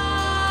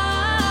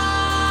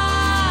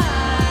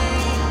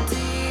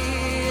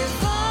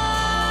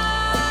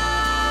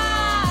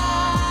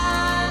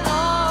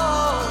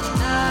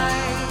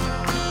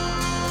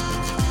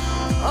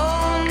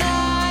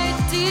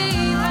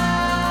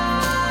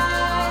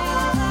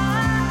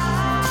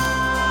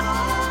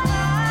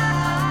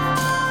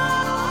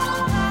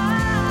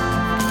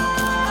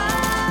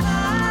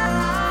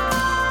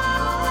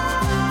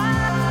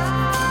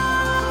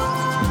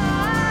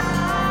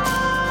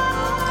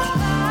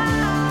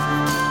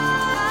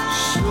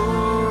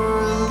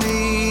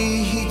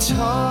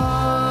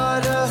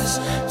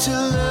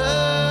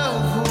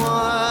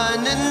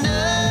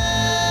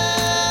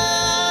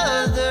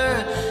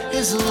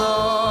 His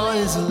law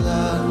is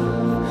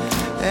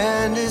love,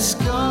 and His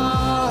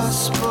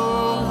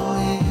gospel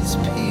is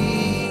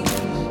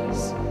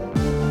peace.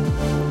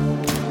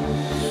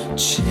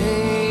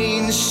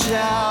 Chains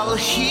shall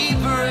He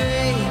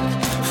break,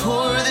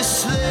 for the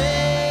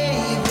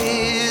slave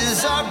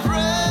is our brother,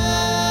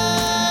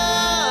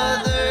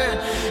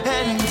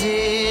 and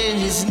in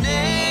His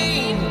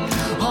name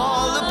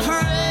all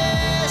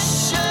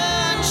oppression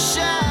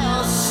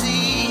shall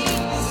cease.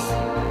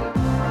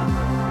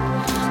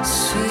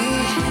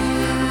 Sweet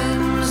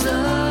hymns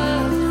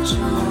of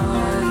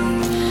joy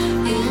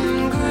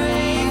in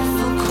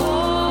grateful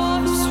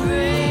chorus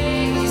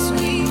raise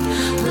we,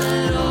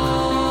 let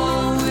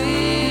all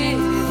within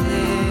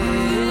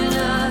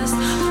us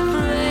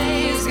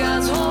praise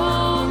God's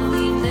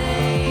holy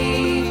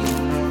name.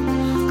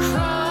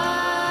 Christ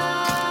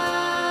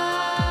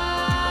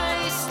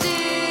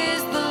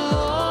is the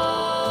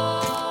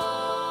Lord.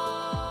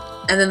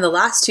 And then the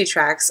last two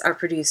tracks are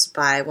produced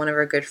by one of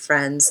our good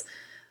friends,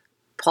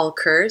 Paul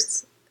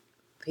Kurz.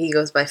 He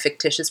goes by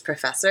Fictitious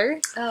Professor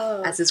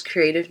as his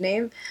creative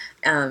name,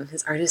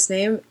 his artist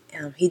name.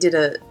 He did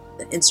an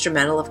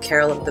instrumental of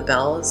Carol of the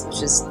Bells,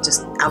 which is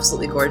just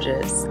absolutely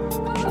gorgeous.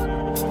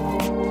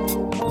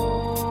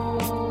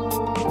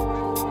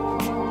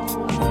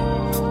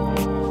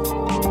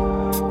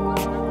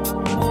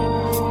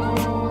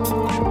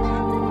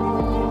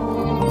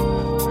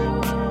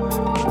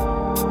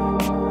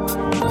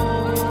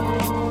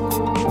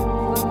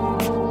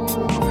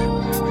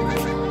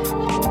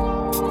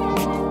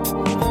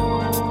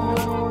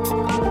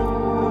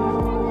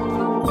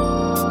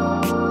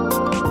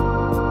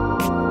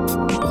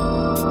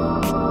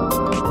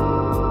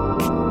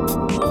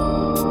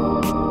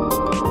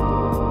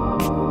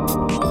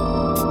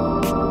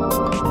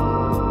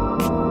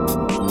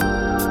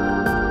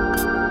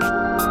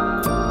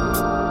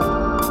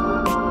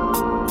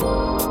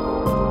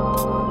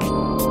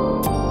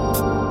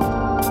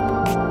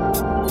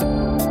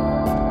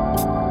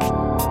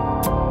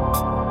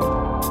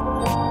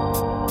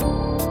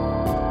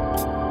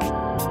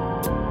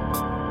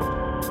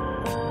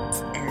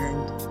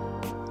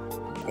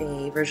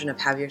 Version of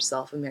Have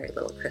Yourself a Merry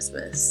Little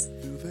Christmas.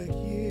 Through the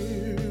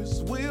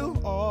years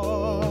we'll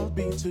all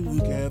be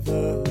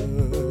together,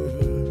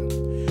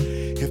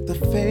 if the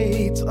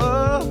fates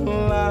allow,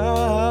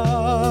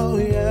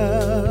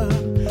 yeah.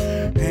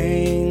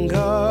 Hang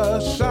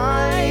a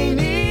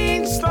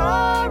shining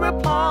star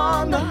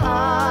upon the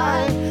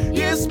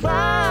highest bough,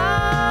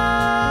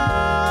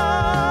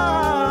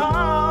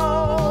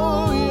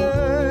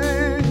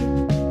 yeah.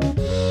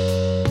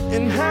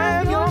 And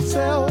have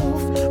yourself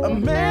a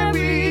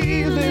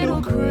merry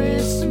little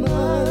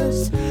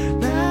Christmas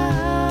now.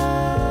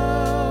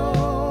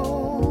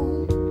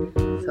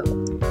 So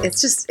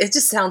it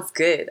just sounds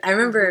good. I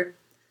remember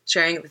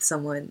sharing it with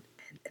someone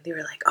and they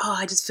were like, "Oh,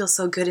 I just feel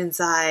so good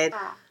inside."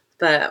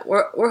 But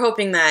we're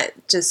hoping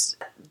that just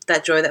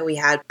that joy that we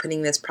had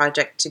putting this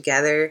project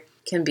together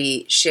can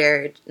be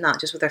shared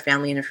not just with our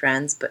family and our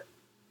friends, but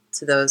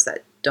to those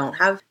that don't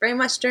have very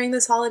much during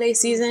this holiday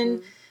season.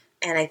 Mm-hmm.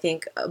 And I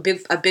think a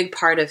big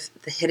part of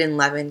the Hidden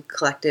Leaven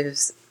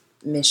Collective's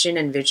mission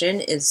and vision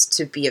is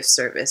to be of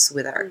service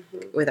with our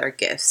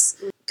gifts,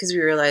 because we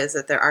realize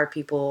that there are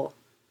people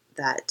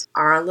that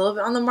are a little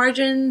bit on the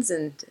margins,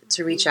 and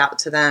to reach out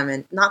to them,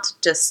 and not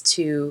just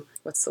to,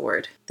 what's the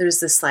word? There's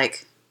this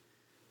like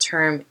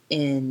term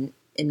in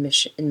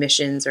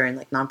missions or in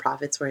like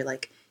nonprofits where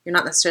like you're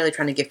not necessarily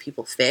trying to give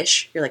people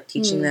fish, you're like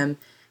teaching them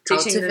how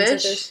to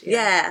fish.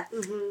 Yeah.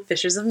 Mm-hmm.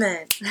 Fishers of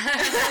men.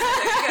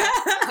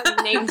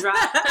 Name drop.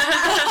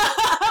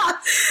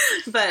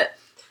 But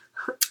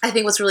I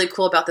think what's really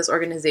cool about this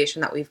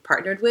organization that we've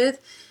partnered with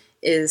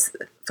is,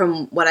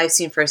 from what I've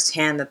seen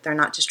firsthand, that they're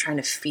not just trying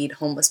to feed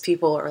homeless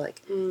people or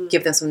like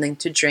give them something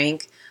to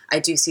drink. I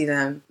do see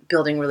them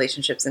building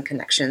relationships and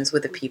connections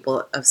with the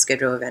people of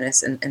Skid Row,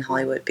 Venice, and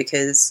Hollywood,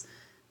 because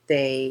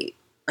they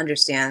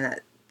understand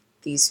that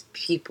these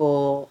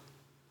people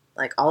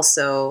like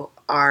also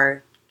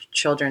are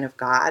children of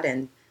God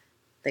and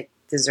like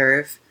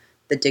deserve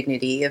the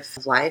dignity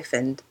of life.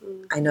 And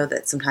I know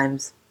that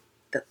sometimes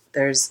that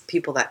there's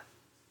people that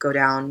go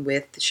down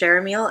with share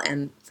a meal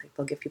and like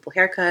they'll give people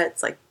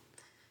haircuts, like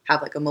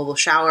have like a mobile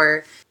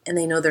shower, and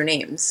they know their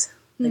names.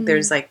 Like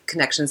there's like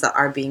connections that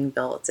are being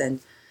built, and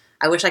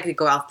I wish I could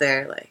go out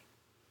there like,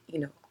 you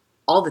know,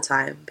 all the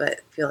time, but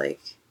I feel like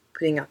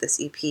putting out this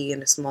EP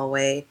in a small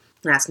way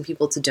and asking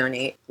people to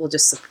donate will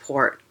just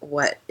support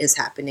what is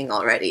happening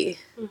already.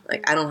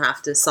 Like I don't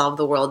have to solve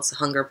the world's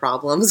hunger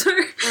problems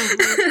or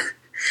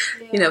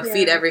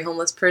feed every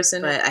homeless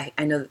person, but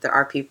I know that there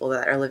are people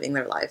that are living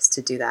their lives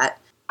to do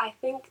that. I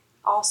think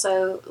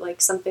also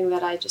like something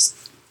that I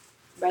just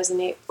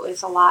resonate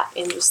with a lot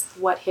in just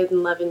what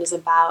Hidden Leaven is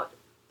about.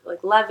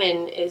 Like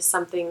leaven is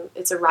something,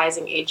 it's a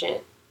rising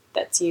agent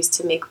that's used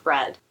to make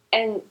bread.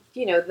 And,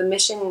 you know, the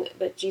mission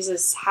that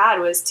Jesus had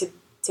was to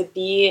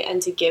be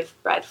and to give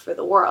bread for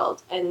the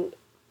world. And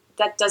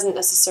that doesn't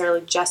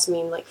necessarily just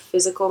mean like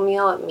physical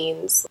meal. It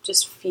means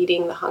just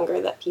feeding the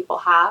hunger that people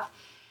have.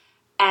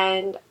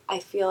 And I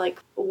feel like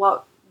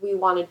what we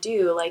want to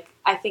do, like,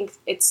 I think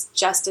it's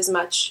just as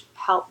much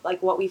help,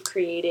 like what we've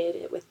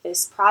created with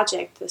this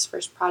project, this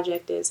first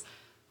project, is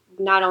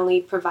not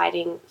only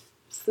providing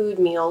food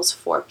meals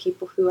for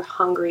people who are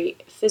hungry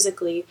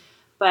physically,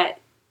 but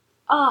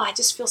I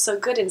just feel so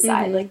good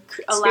inside. Like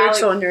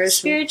Spiritual nourishment.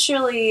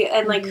 Spiritually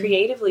and like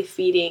creatively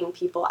feeding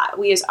people.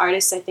 We as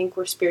artists, I think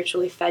we're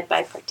spiritually fed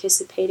by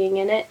participating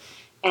in it.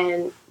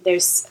 And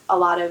there's a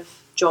lot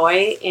of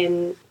joy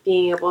in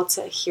being able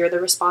to hear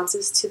the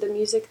responses to the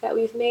music that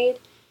we've made.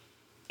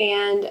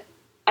 And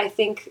I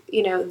think,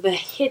 the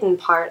hidden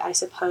part, I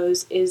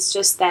suppose, is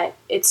just that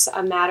it's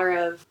a matter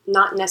of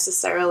not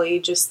necessarily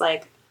just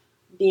like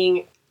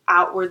being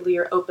outwardly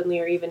or openly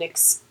or even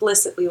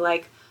explicitly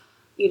like,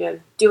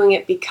 doing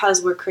it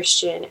because we're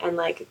Christian and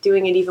like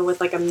doing it even with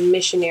like a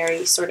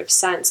missionary sort of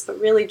sense, but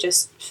really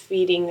just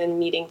feeding and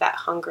meeting that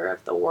hunger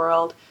of the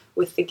world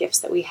with the gifts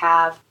that we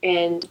have,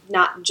 and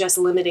not just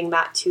limiting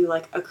that to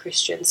like a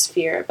Christian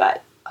sphere,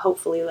 but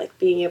hopefully like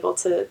being able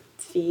to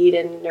feed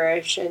and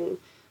nourish and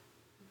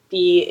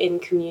be in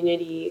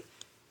community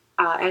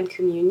and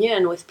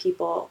communion with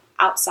people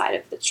outside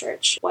of the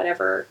church,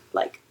 whatever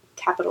like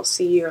capital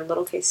C or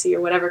little k-c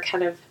or whatever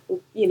kind of,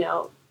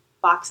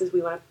 boxes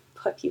we want to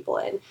put people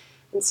in.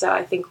 And so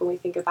I think when we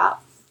think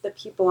about the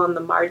people on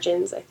the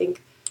margins, I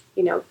think,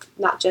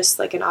 not just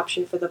like an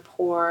option for the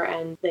poor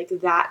and like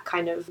that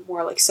kind of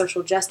more like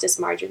social justice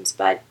margins,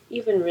 but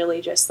even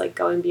really just like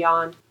going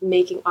beyond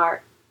making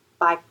art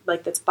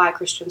that's by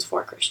Christians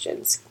for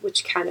Christians,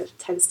 which kind of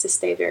tends to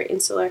stay very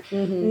insular.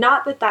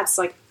 Not that that's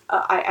like,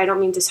 I don't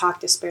mean to talk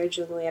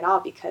disparagingly at all,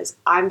 because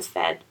I'm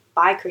fed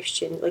by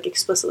Christian, like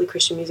explicitly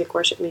Christian music,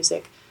 worship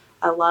music.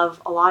 I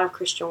love a lot of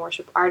Christian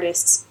worship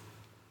artists,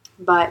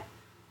 but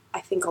I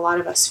think a lot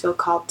of us feel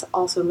called to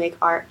also make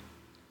art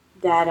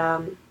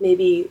that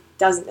maybe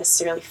doesn't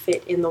necessarily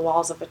fit in the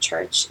walls of a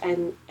church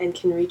and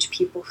can reach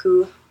people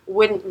who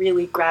wouldn't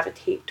really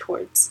gravitate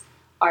towards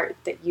art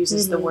that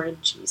uses the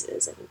word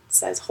Jesus and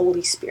says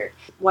Holy Spirit.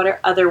 What are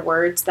other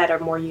words that are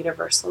more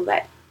universal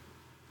that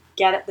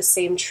get at the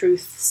same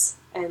truths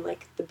and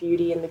like the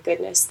beauty and the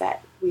goodness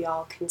that we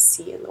all can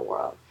see in the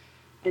world?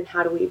 And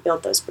how do we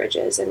build those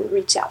bridges and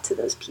reach out to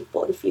those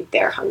people and feed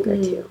their hunger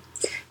too?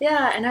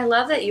 Yeah, and I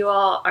love that you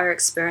all are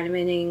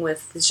experimenting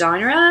with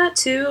genre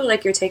too.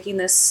 Like you're taking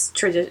these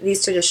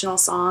traditional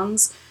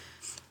songs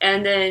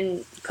and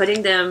then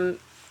putting them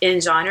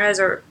in genres,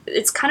 or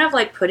it's kind of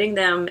like putting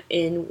them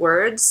in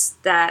words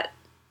that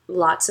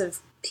lots of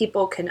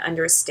people can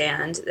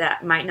understand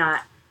that might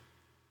not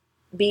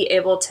be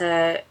able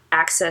to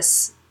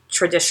access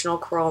traditional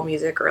choral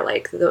music or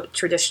like the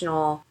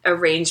traditional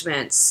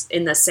arrangements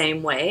in the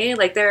same way.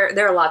 Like there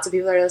are lots of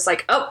people that are just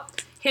like,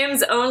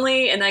 hymns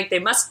only, and like they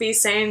must be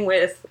sang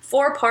with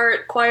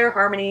 4-part choir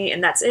harmony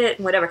and that's it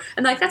and whatever.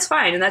 And like that's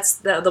fine, and that's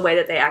the way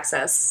that they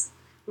access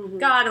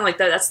God, and like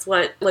that's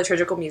what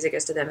liturgical music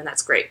is to them, and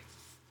that's great.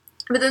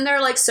 But then there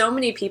are like so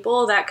many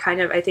people that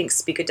kind of, I think,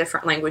 speak a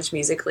different language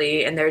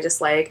musically, and they're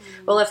just like,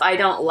 well, if I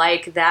don't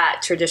like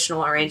that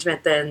traditional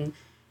arrangement, then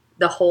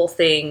the whole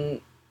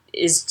thing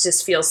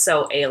just feels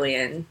so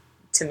alien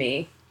to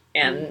me,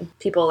 and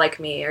people like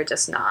me are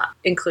just not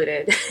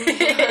included.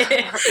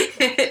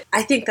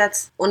 I think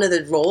that's one of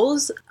the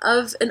roles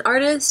of an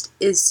artist,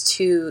 is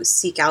to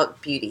seek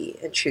out beauty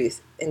and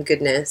truth and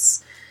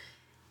goodness.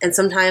 And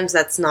sometimes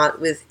that's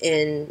not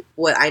within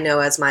what I know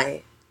as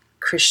my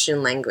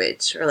Christian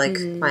language or like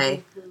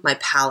my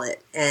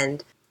palette.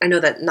 And I know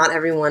that not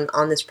everyone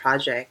on this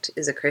project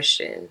is a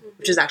Christian,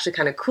 which is actually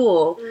kind of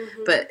cool,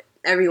 but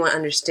everyone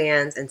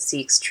understands and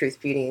seeks truth,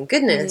 beauty, and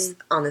goodness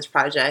on this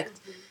project.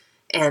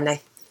 And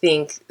I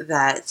think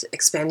that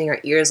expanding our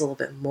ears a little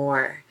bit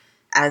more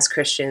as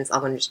Christians, I'm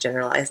going to just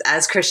generalize,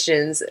 as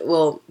Christians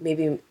will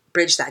maybe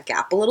bridge that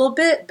gap a little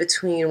bit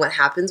between what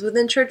happens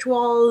within church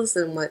walls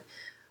and what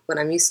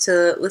I'm used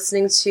to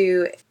listening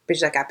to, bridge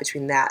that gap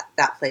between that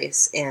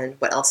place and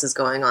what else is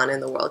going on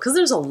in the world. Because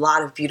there's a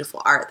lot of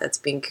beautiful art that's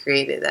being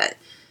created that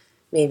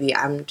maybe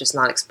I'm just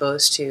not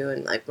exposed to,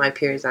 and like my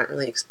peers aren't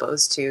really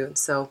exposed to. And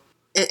so,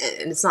 and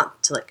it's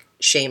not to like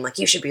shame, like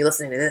you should be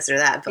listening to this or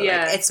that, but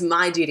like it's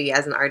my duty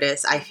as an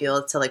artist, I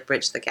feel, to like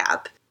bridge the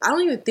gap. I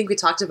don't even think we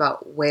talked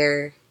about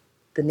where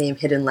the name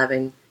Hidden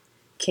Leaven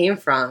came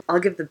from. I'll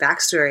give the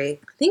backstory.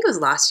 I think it was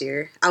last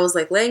year. I was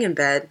like laying in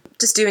bed,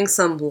 just doing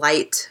some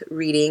light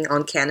reading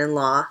on canon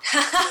law.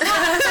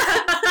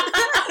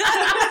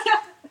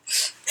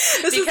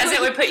 Because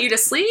it would put you to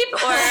sleep,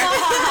 or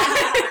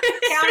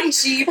County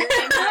sheep.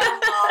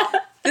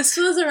 This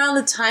was around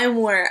the time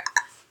where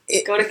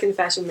Go to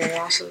confession, Mary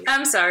Ashley.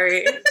 I'm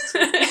sorry.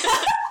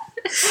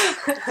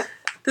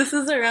 This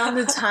is around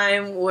the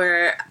time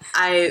where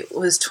I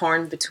was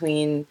torn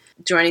between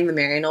joining the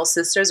Marianole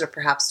Sisters or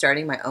perhaps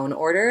starting my own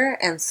order.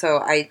 And so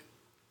I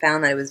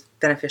found that it was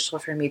beneficial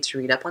for me to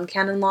read up on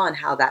canon law and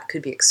how that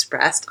could be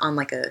expressed on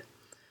like a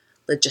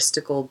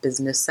logistical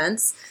business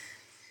sense.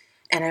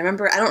 And I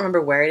don't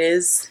remember where it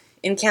is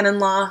in canon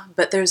law,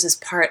 but there's this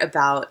part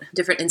about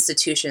different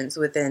institutions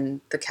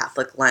within the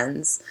Catholic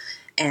lens.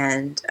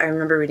 And I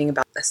remember reading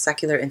about a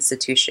secular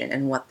institution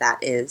and what that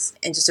is.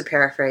 And just to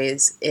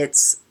paraphrase,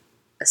 it's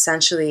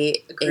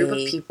essentially a group of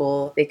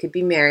people. They could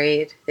be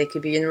married, they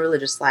could be in a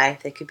religious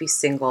life, they could be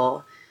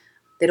single.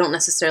 They don't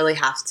necessarily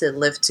have to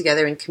live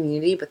together in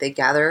community, but they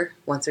gather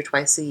once or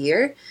twice a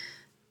year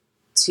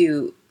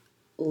to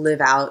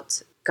live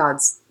out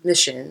God's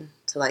mission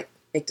to like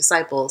make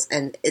disciples.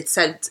 And it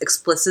said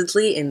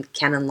explicitly in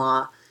canon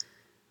law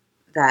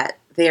that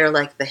they are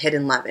like the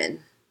hidden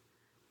leaven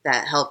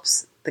that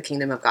helps the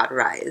kingdom of God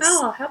rise.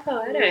 Oh, how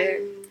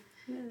poetic.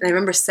 And I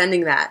remember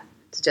sending that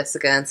to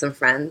Jessica and some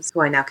friends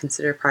who I now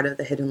consider part of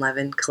the Hidden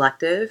Leaven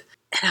collective.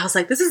 And I was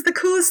like, this is the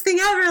coolest thing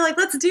ever. Like,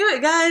 let's do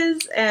it, guys.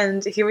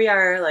 And here we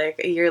are,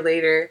 like, a year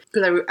later.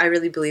 Because I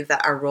really believe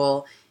that our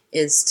role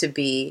is to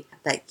be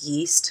that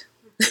yeast.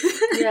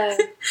 Yeah.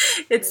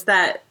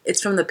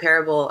 It's from the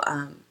parable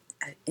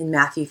in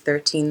Matthew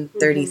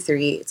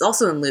 13:33. It's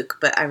also in Luke,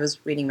 but I was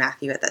reading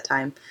Matthew at that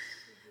time,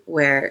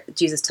 where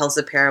Jesus tells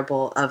the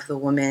parable of the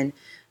woman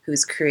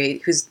who's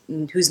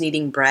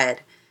kneading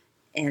bread.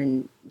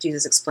 And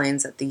Jesus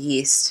explains that the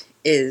yeast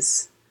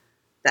is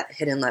that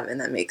hidden leaven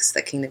that makes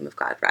the kingdom of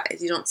God rise.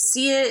 You don't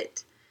see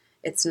it.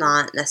 It's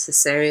not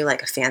necessarily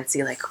like a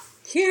fancy, like,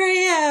 here I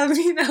am,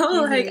 you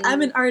know, like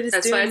I'm an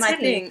artist doing my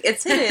thing.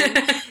 It's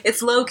hidden.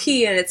 It's low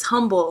key and it's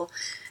humble.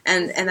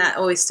 And that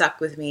always stuck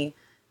with me.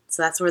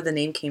 So that's where the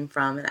name came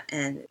from.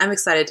 And I'm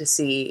excited to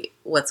see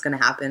what's going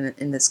to happen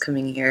in this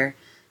coming year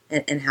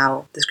and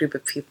how this group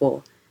of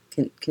people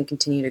can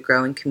continue to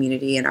grow in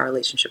community and our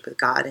relationship with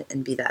God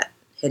and be that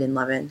hidden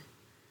leaven.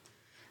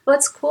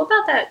 What's cool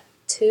about that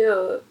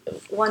too,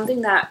 one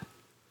thing that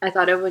I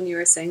thought of when you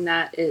were saying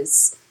that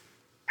is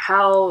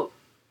how,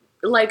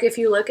 like, if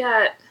you look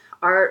at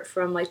art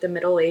from like the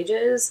Middle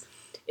Ages,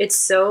 it's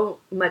so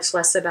much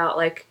less about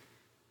like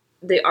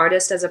the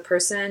artist as a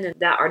person and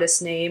that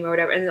artist's name or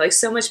whatever, and like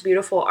so much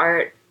beautiful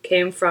art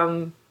came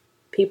from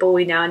people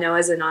we now know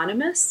as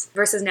anonymous,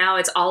 versus now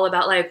it's all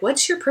about like,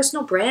 what's your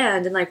personal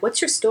brand and like what's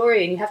your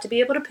story, and you have to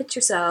be able to pitch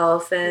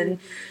yourself and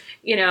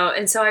you know.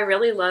 And so I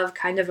really love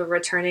kind of a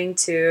returning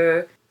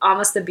to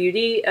almost the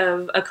beauty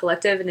of a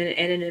collective and an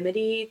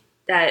anonymity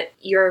that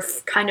you're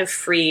kind of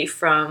free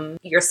from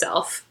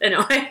yourself in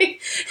a way.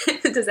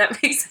 Does that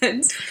make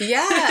sense?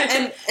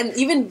 Yeah. and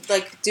even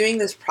like doing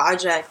this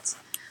project,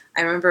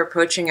 I remember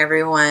approaching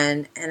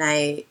everyone and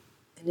I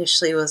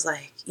initially was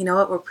like, you know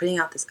what, we're putting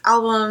out this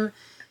album.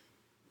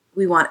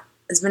 We want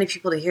as many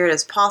people to hear it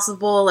as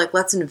possible. Like,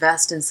 let's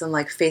invest in some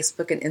like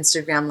Facebook and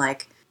Instagram,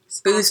 like,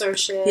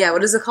 Sponsorship. Yeah,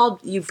 what is it called?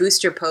 You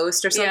boost your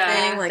post or something?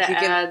 Yeah, like you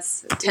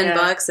ads. give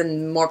 $10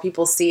 and more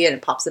people see it and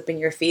it pops up in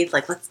your feed.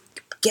 Like, let's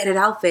get it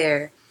out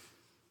there.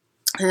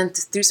 And then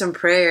through some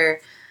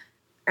prayer,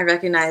 I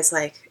recognized,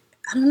 like,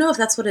 I don't know if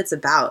that's what it's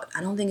about.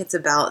 I don't think it's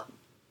about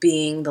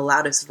being the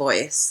loudest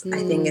voice.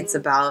 I think it's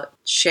about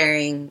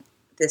sharing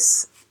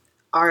this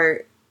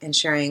art and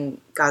sharing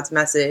God's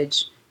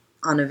message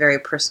on a very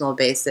personal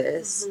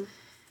basis.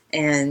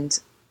 And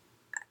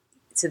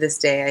to this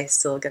day, I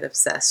still get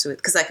obsessed with,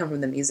 because I come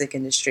from the music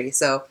industry,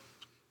 so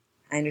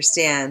I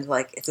understand,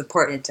 like, it's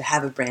important to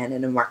have a brand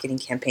and a marketing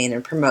campaign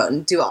and promote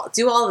and do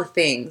all the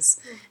things.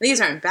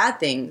 These aren't bad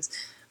things,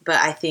 but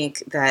I think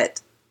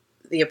that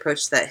the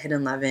approach that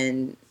Hidden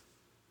Leaven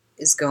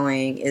is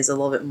going is a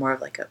little bit more of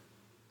like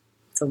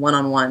it's a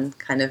one-on-one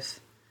kind of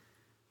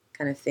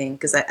thing,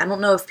 because I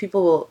don't know if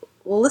people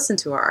will listen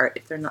to our art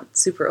if they're not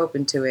super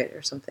open to it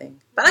or something.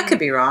 But I could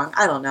be wrong.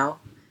 I don't know.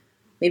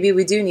 Maybe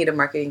we do need a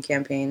marketing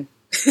campaign.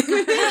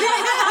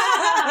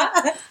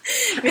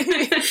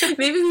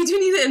 maybe we do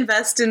need to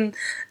invest in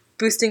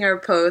boosting our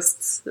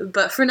posts,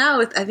 but for now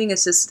I think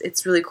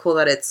it's really cool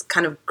that it's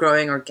kind of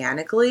growing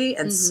organically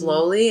and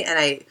slowly. And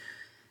I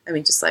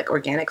mean just like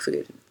organic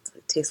food,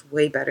 it tastes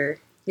way better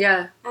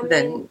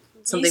than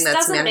something that's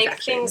doesn't manufactured.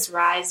 make things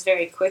rise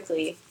very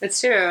quickly.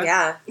 It's true.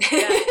 Yeah.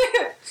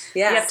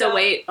 You have to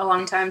wait a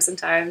long time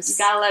sometimes. You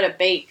gotta let it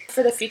bake.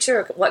 For the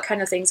future, what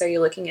kind of things are you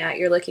looking at?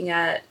 You're looking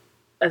at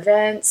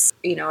events,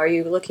 you know, are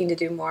you looking to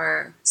do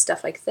more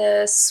stuff like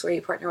this where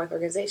you partner with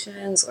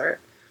organizations, or?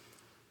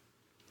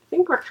 I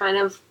think we're kind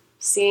of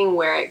seeing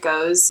where it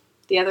goes.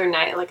 The other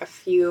night, like, a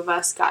few of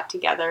us got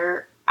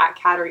together at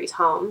Cattery's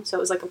home, so it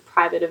was like a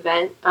private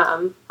event.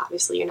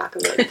 Obviously you're not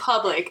going to go to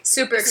public.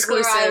 Super this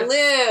exclusive. is where I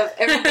live.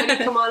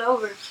 Everybody come on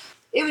over.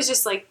 It was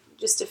just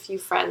a few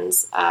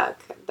friends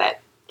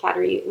that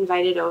Cattery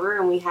invited over,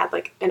 and we had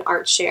like an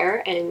art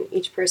share, and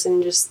each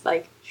person just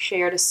like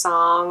shared a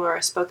song or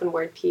a spoken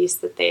word piece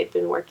that they had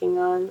been working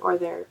on, or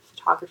their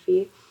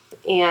photography.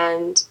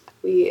 And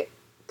we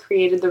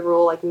created the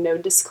rule, like, no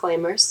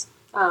disclaimers,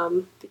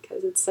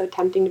 because it's so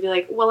tempting to be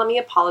like, well, let me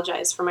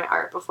apologize for my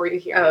art before you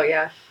hear it. Oh,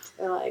 yeah.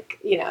 Or like,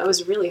 you know, it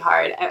was really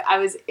hard.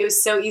 It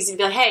was so easy to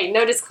be like, hey,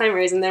 no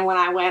disclaimers. And then when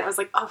I went, I was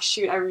like, oh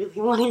shoot, I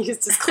really want to use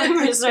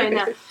disclaimers right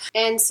now.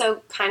 And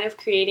so kind of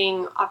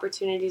creating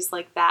opportunities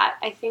like that,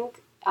 I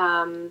think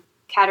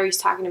Cattery's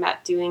talking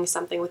about doing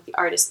something with the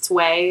Artist's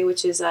Way,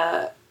 which is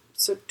a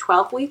sort of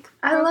 12-week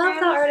I love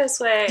the Artist's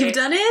Way. You've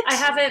done it? I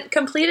haven't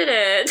completed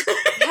it.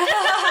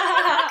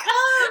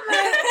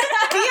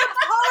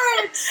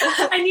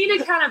 I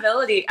need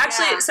accountability.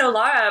 Actually, so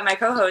Laura, my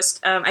co-host,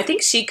 I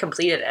think she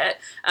completed it.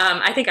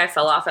 I think I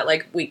fell off at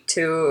like week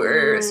 2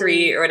 or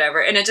 3 or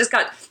whatever, and it just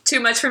got too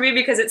much for me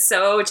because it's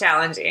so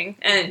challenging.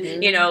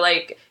 And you know,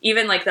 like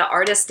even like the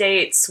artist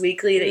dates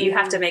weekly that you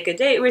have to make a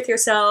date with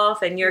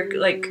yourself and your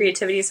like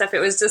creativity stuff. It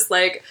was just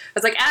like I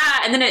was like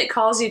and then it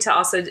calls you to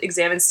also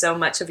examine so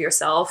much of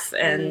yourself.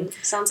 And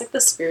sounds like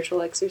the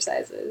spiritual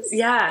exercises.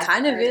 Yeah,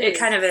 Kind of is. It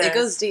kind of is. It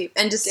goes deep.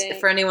 And just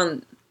for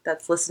anyone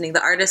that's listening,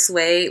 The Artist's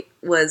Way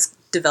was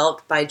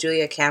developed by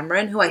Julia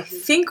Cameron, who I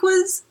think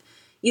was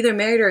either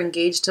married or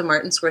engaged to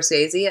Martin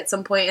Scorsese at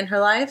some point in her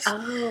life.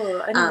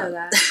 Oh, I didn't know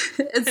that.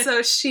 And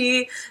so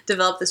she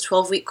developed this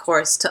 12-week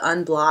course to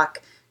unblock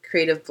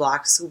creative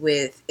blocks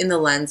in the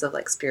lens of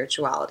like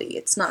spirituality.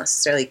 It's not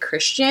necessarily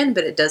Christian,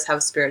 but it does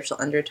have spiritual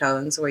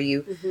undertones where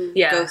you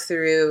go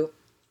through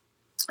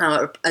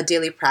a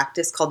daily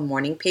practice called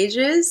morning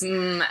pages.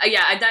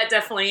 That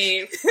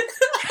definitely...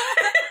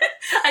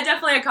 I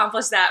definitely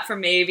accomplished that for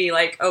maybe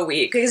like a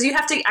week because you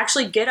have to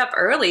actually get up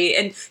early,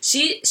 and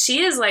she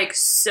is like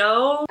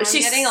so.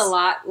 She's getting a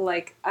lot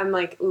like I'm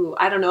like, ooh,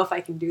 I don't know if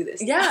I can do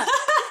this. Yeah,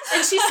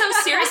 and she's so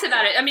serious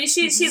about it. I mean,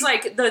 she's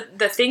like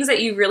the things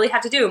that you really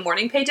have to do: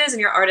 morning pages and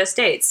your artist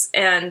dates,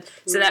 and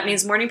so that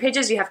means morning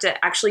pages. You have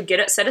to actually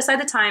set aside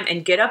the time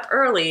and get up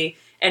early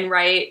and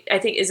write. I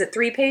think is it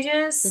 3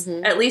 pages,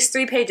 at least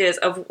 3 pages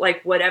of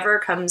like whatever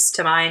comes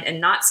to mind,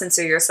 and not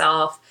censor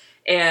yourself.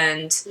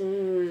 And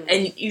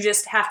you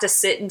just have to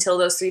sit until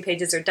those 3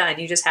 pages are done.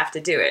 You just have to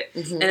do it.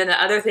 And then the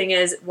other thing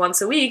is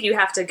once a week you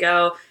have to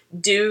go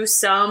do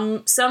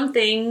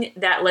something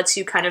that lets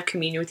you kind of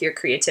commune with your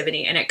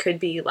creativity. And it could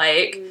be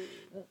like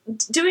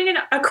doing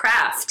a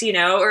craft, you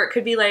know, or it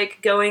could be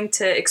like going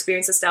to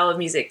experience a style of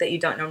music that you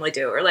don't normally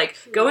do, or like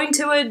going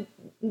to a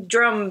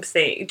drum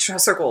thing,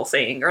 circle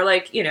thing, or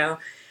like, you know,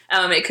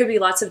 it could be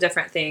lots of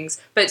different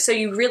things, but so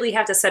you really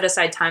have to set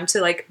aside time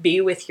to like be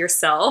with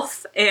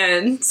yourself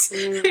and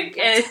make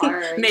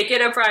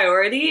it a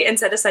priority and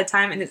set aside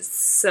time. And it's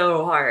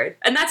so hard.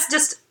 And that's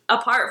just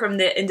apart from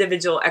the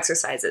individual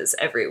exercises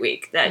every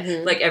week that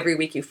like every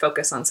week you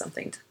focus on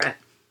something different.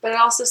 But it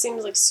also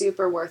seems like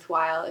super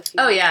worthwhile if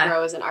you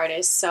grow as an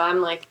artist. So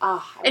I'm like,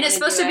 and it's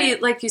supposed to be,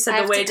 like you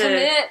said,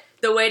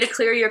 the way to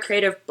clear your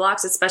creative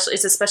blocks,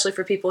 especially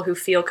for people who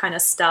feel kind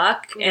of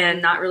stuck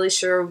and not really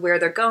sure where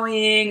they're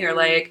going, or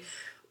like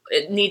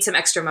need some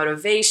extra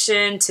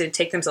motivation to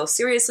take themselves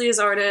seriously as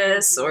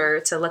artists,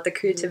 or to let the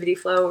creativity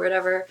flow or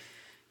whatever.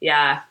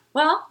 Yeah.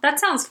 Well, that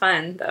sounds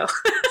fun though.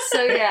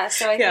 So I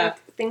think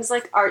things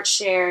like art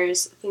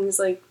shares, things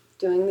like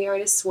doing The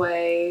Artist's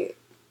Way,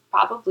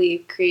 probably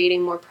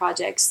creating more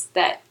projects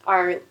that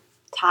are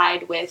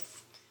tied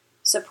with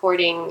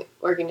supporting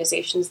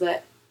organizations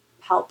that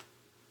help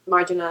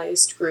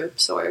marginalized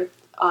groups or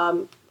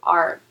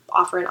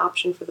offer an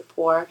option for the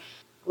poor,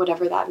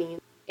 whatever that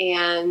means.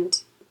 And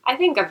I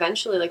think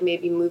eventually, like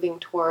maybe moving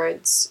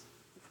towards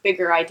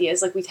bigger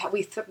ideas. Like we've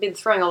been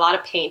throwing a lot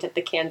of paint at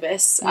the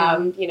canvas,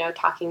 you know,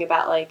 talking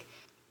about like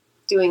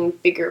doing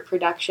bigger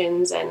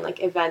productions and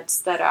like events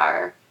that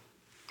are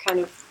kind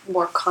of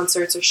more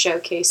concerts or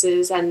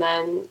showcases, and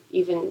then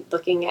even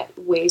looking at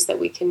ways that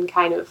we can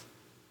kind of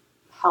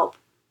help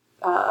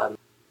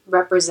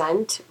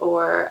represent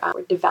or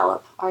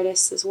develop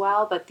artists as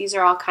well. But these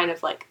are all kind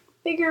of like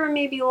bigger,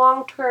 maybe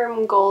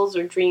long-term goals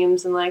or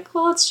dreams, and like,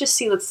 well,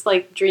 let's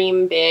like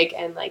dream big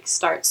and like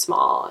start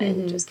small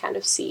and just kind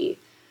of see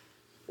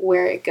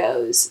where it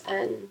goes.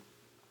 And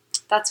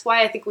that's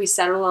why I think we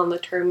settle on the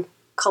term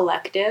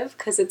collective,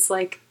 because it's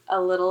like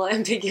a little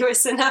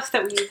ambiguous enough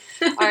that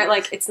we are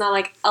like, it's not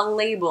like a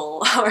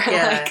label or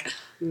like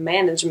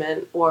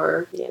management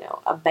or, you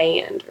know, a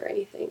band or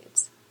anything.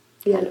 It's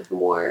kind of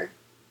more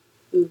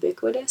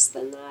ubiquitous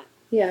than that.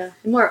 Yeah,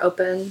 more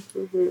open.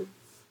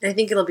 I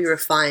think it'll be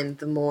refined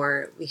the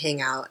more we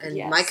hang out. And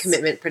my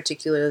commitment,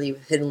 particularly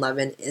with Hidden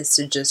Leaven, is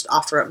to just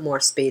offer up more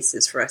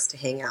spaces for us to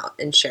hang out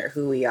and share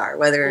who we are,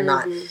 whether or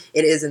not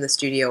it is in the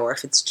studio or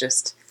if it's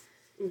just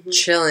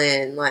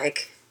chilling,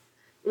 like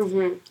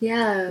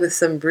with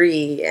some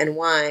brie and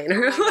wine. Oh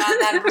my God,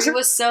 that brie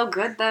was so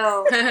good,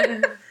 though.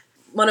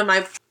 One of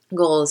my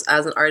goals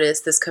as an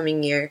artist this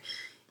coming year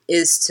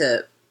is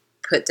to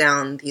put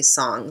down these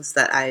songs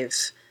that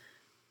I've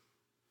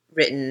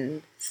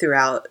written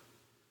throughout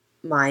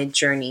my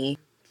journey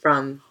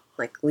from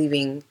like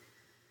leaving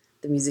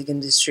the music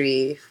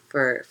industry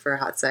for a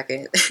hot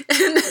second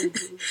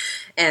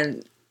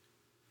and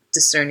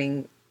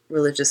discerning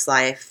religious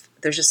life.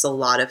 There's just a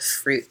lot of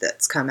fruit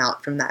that's come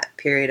out from that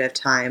period of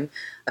time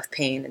of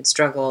pain and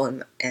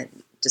struggle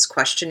and just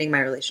questioning my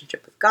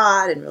relationship with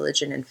God and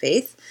religion and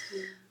faith.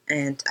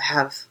 And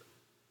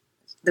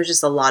there's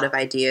just a lot of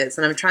ideas,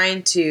 and I'm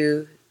trying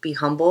to be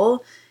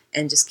humble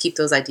and just keep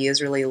those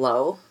ideas really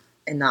low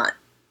and not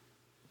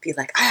be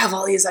like, I have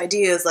all these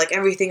ideas, like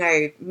everything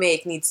I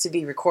make needs to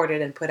be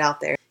recorded and put out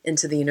there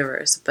into the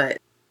universe. But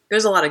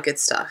there's a lot of good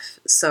stuff.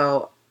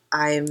 So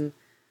I'm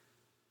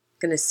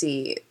going to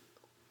see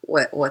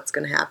what's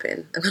going to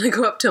happen. I'm going to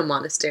go up to a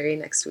monastery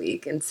next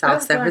week in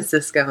South San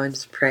Francisco and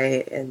just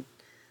pray and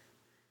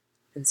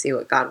and see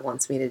what God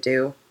wants me to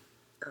do,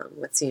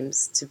 what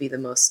seems to be the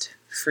most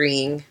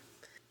freeing.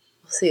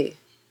 We'll see.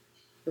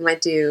 We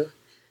might do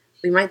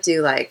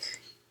like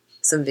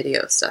some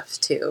video stuff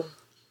too,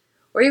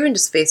 or even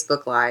just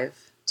Facebook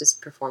Live,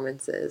 just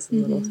performances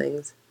and little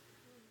things.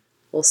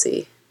 We'll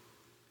see.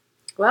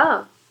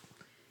 Well,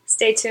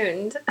 stay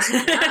tuned.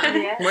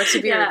 More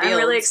to be revealed. I'm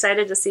really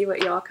excited to see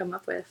what you all come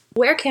up with.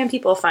 Where can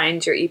people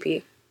find your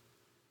EP?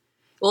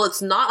 Well,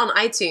 it's not on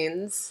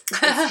iTunes.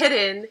 It's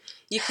hidden.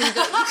 You can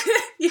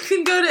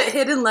go to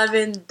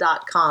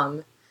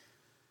hiddenleaven.com.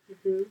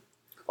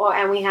 Well,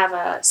 and we have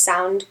a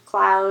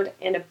SoundCloud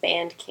and a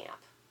Bandcamp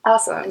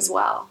Awesome. as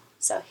well.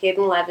 So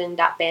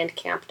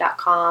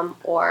hiddenleaven.bandcamp.com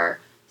or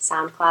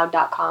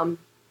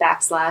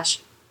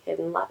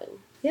soundcloud.com/hiddenleaven.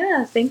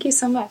 Yeah, thank you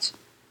so much.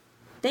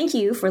 Thank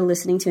you for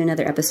listening to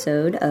another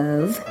episode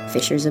of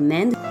Fishers of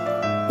Men.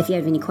 If you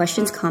have any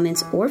questions,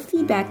 comments, or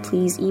feedback,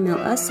 please email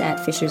us at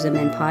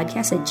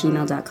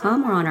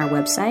fishersofmenpodcast@gmail.com or on our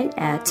website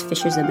at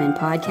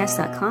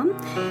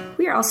fishersofmenpodcast.com.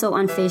 We are also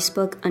on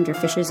Facebook under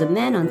Fishers of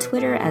Men, on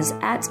Twitter as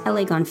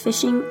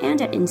 @LAGoneFishing,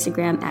 and at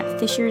Instagram at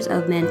Fishers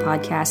of Men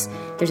Podcast.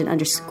 There's an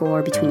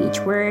underscore between each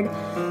word.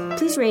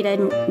 Please rate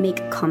and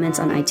make comments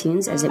on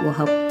iTunes, as it will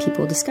help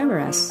people discover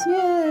us.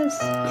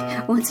 Yes.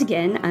 Once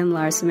again, I'm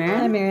Laura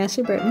Samara. I'm Mary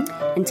Ashley Burton.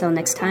 Until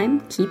next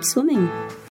time, keep swimming.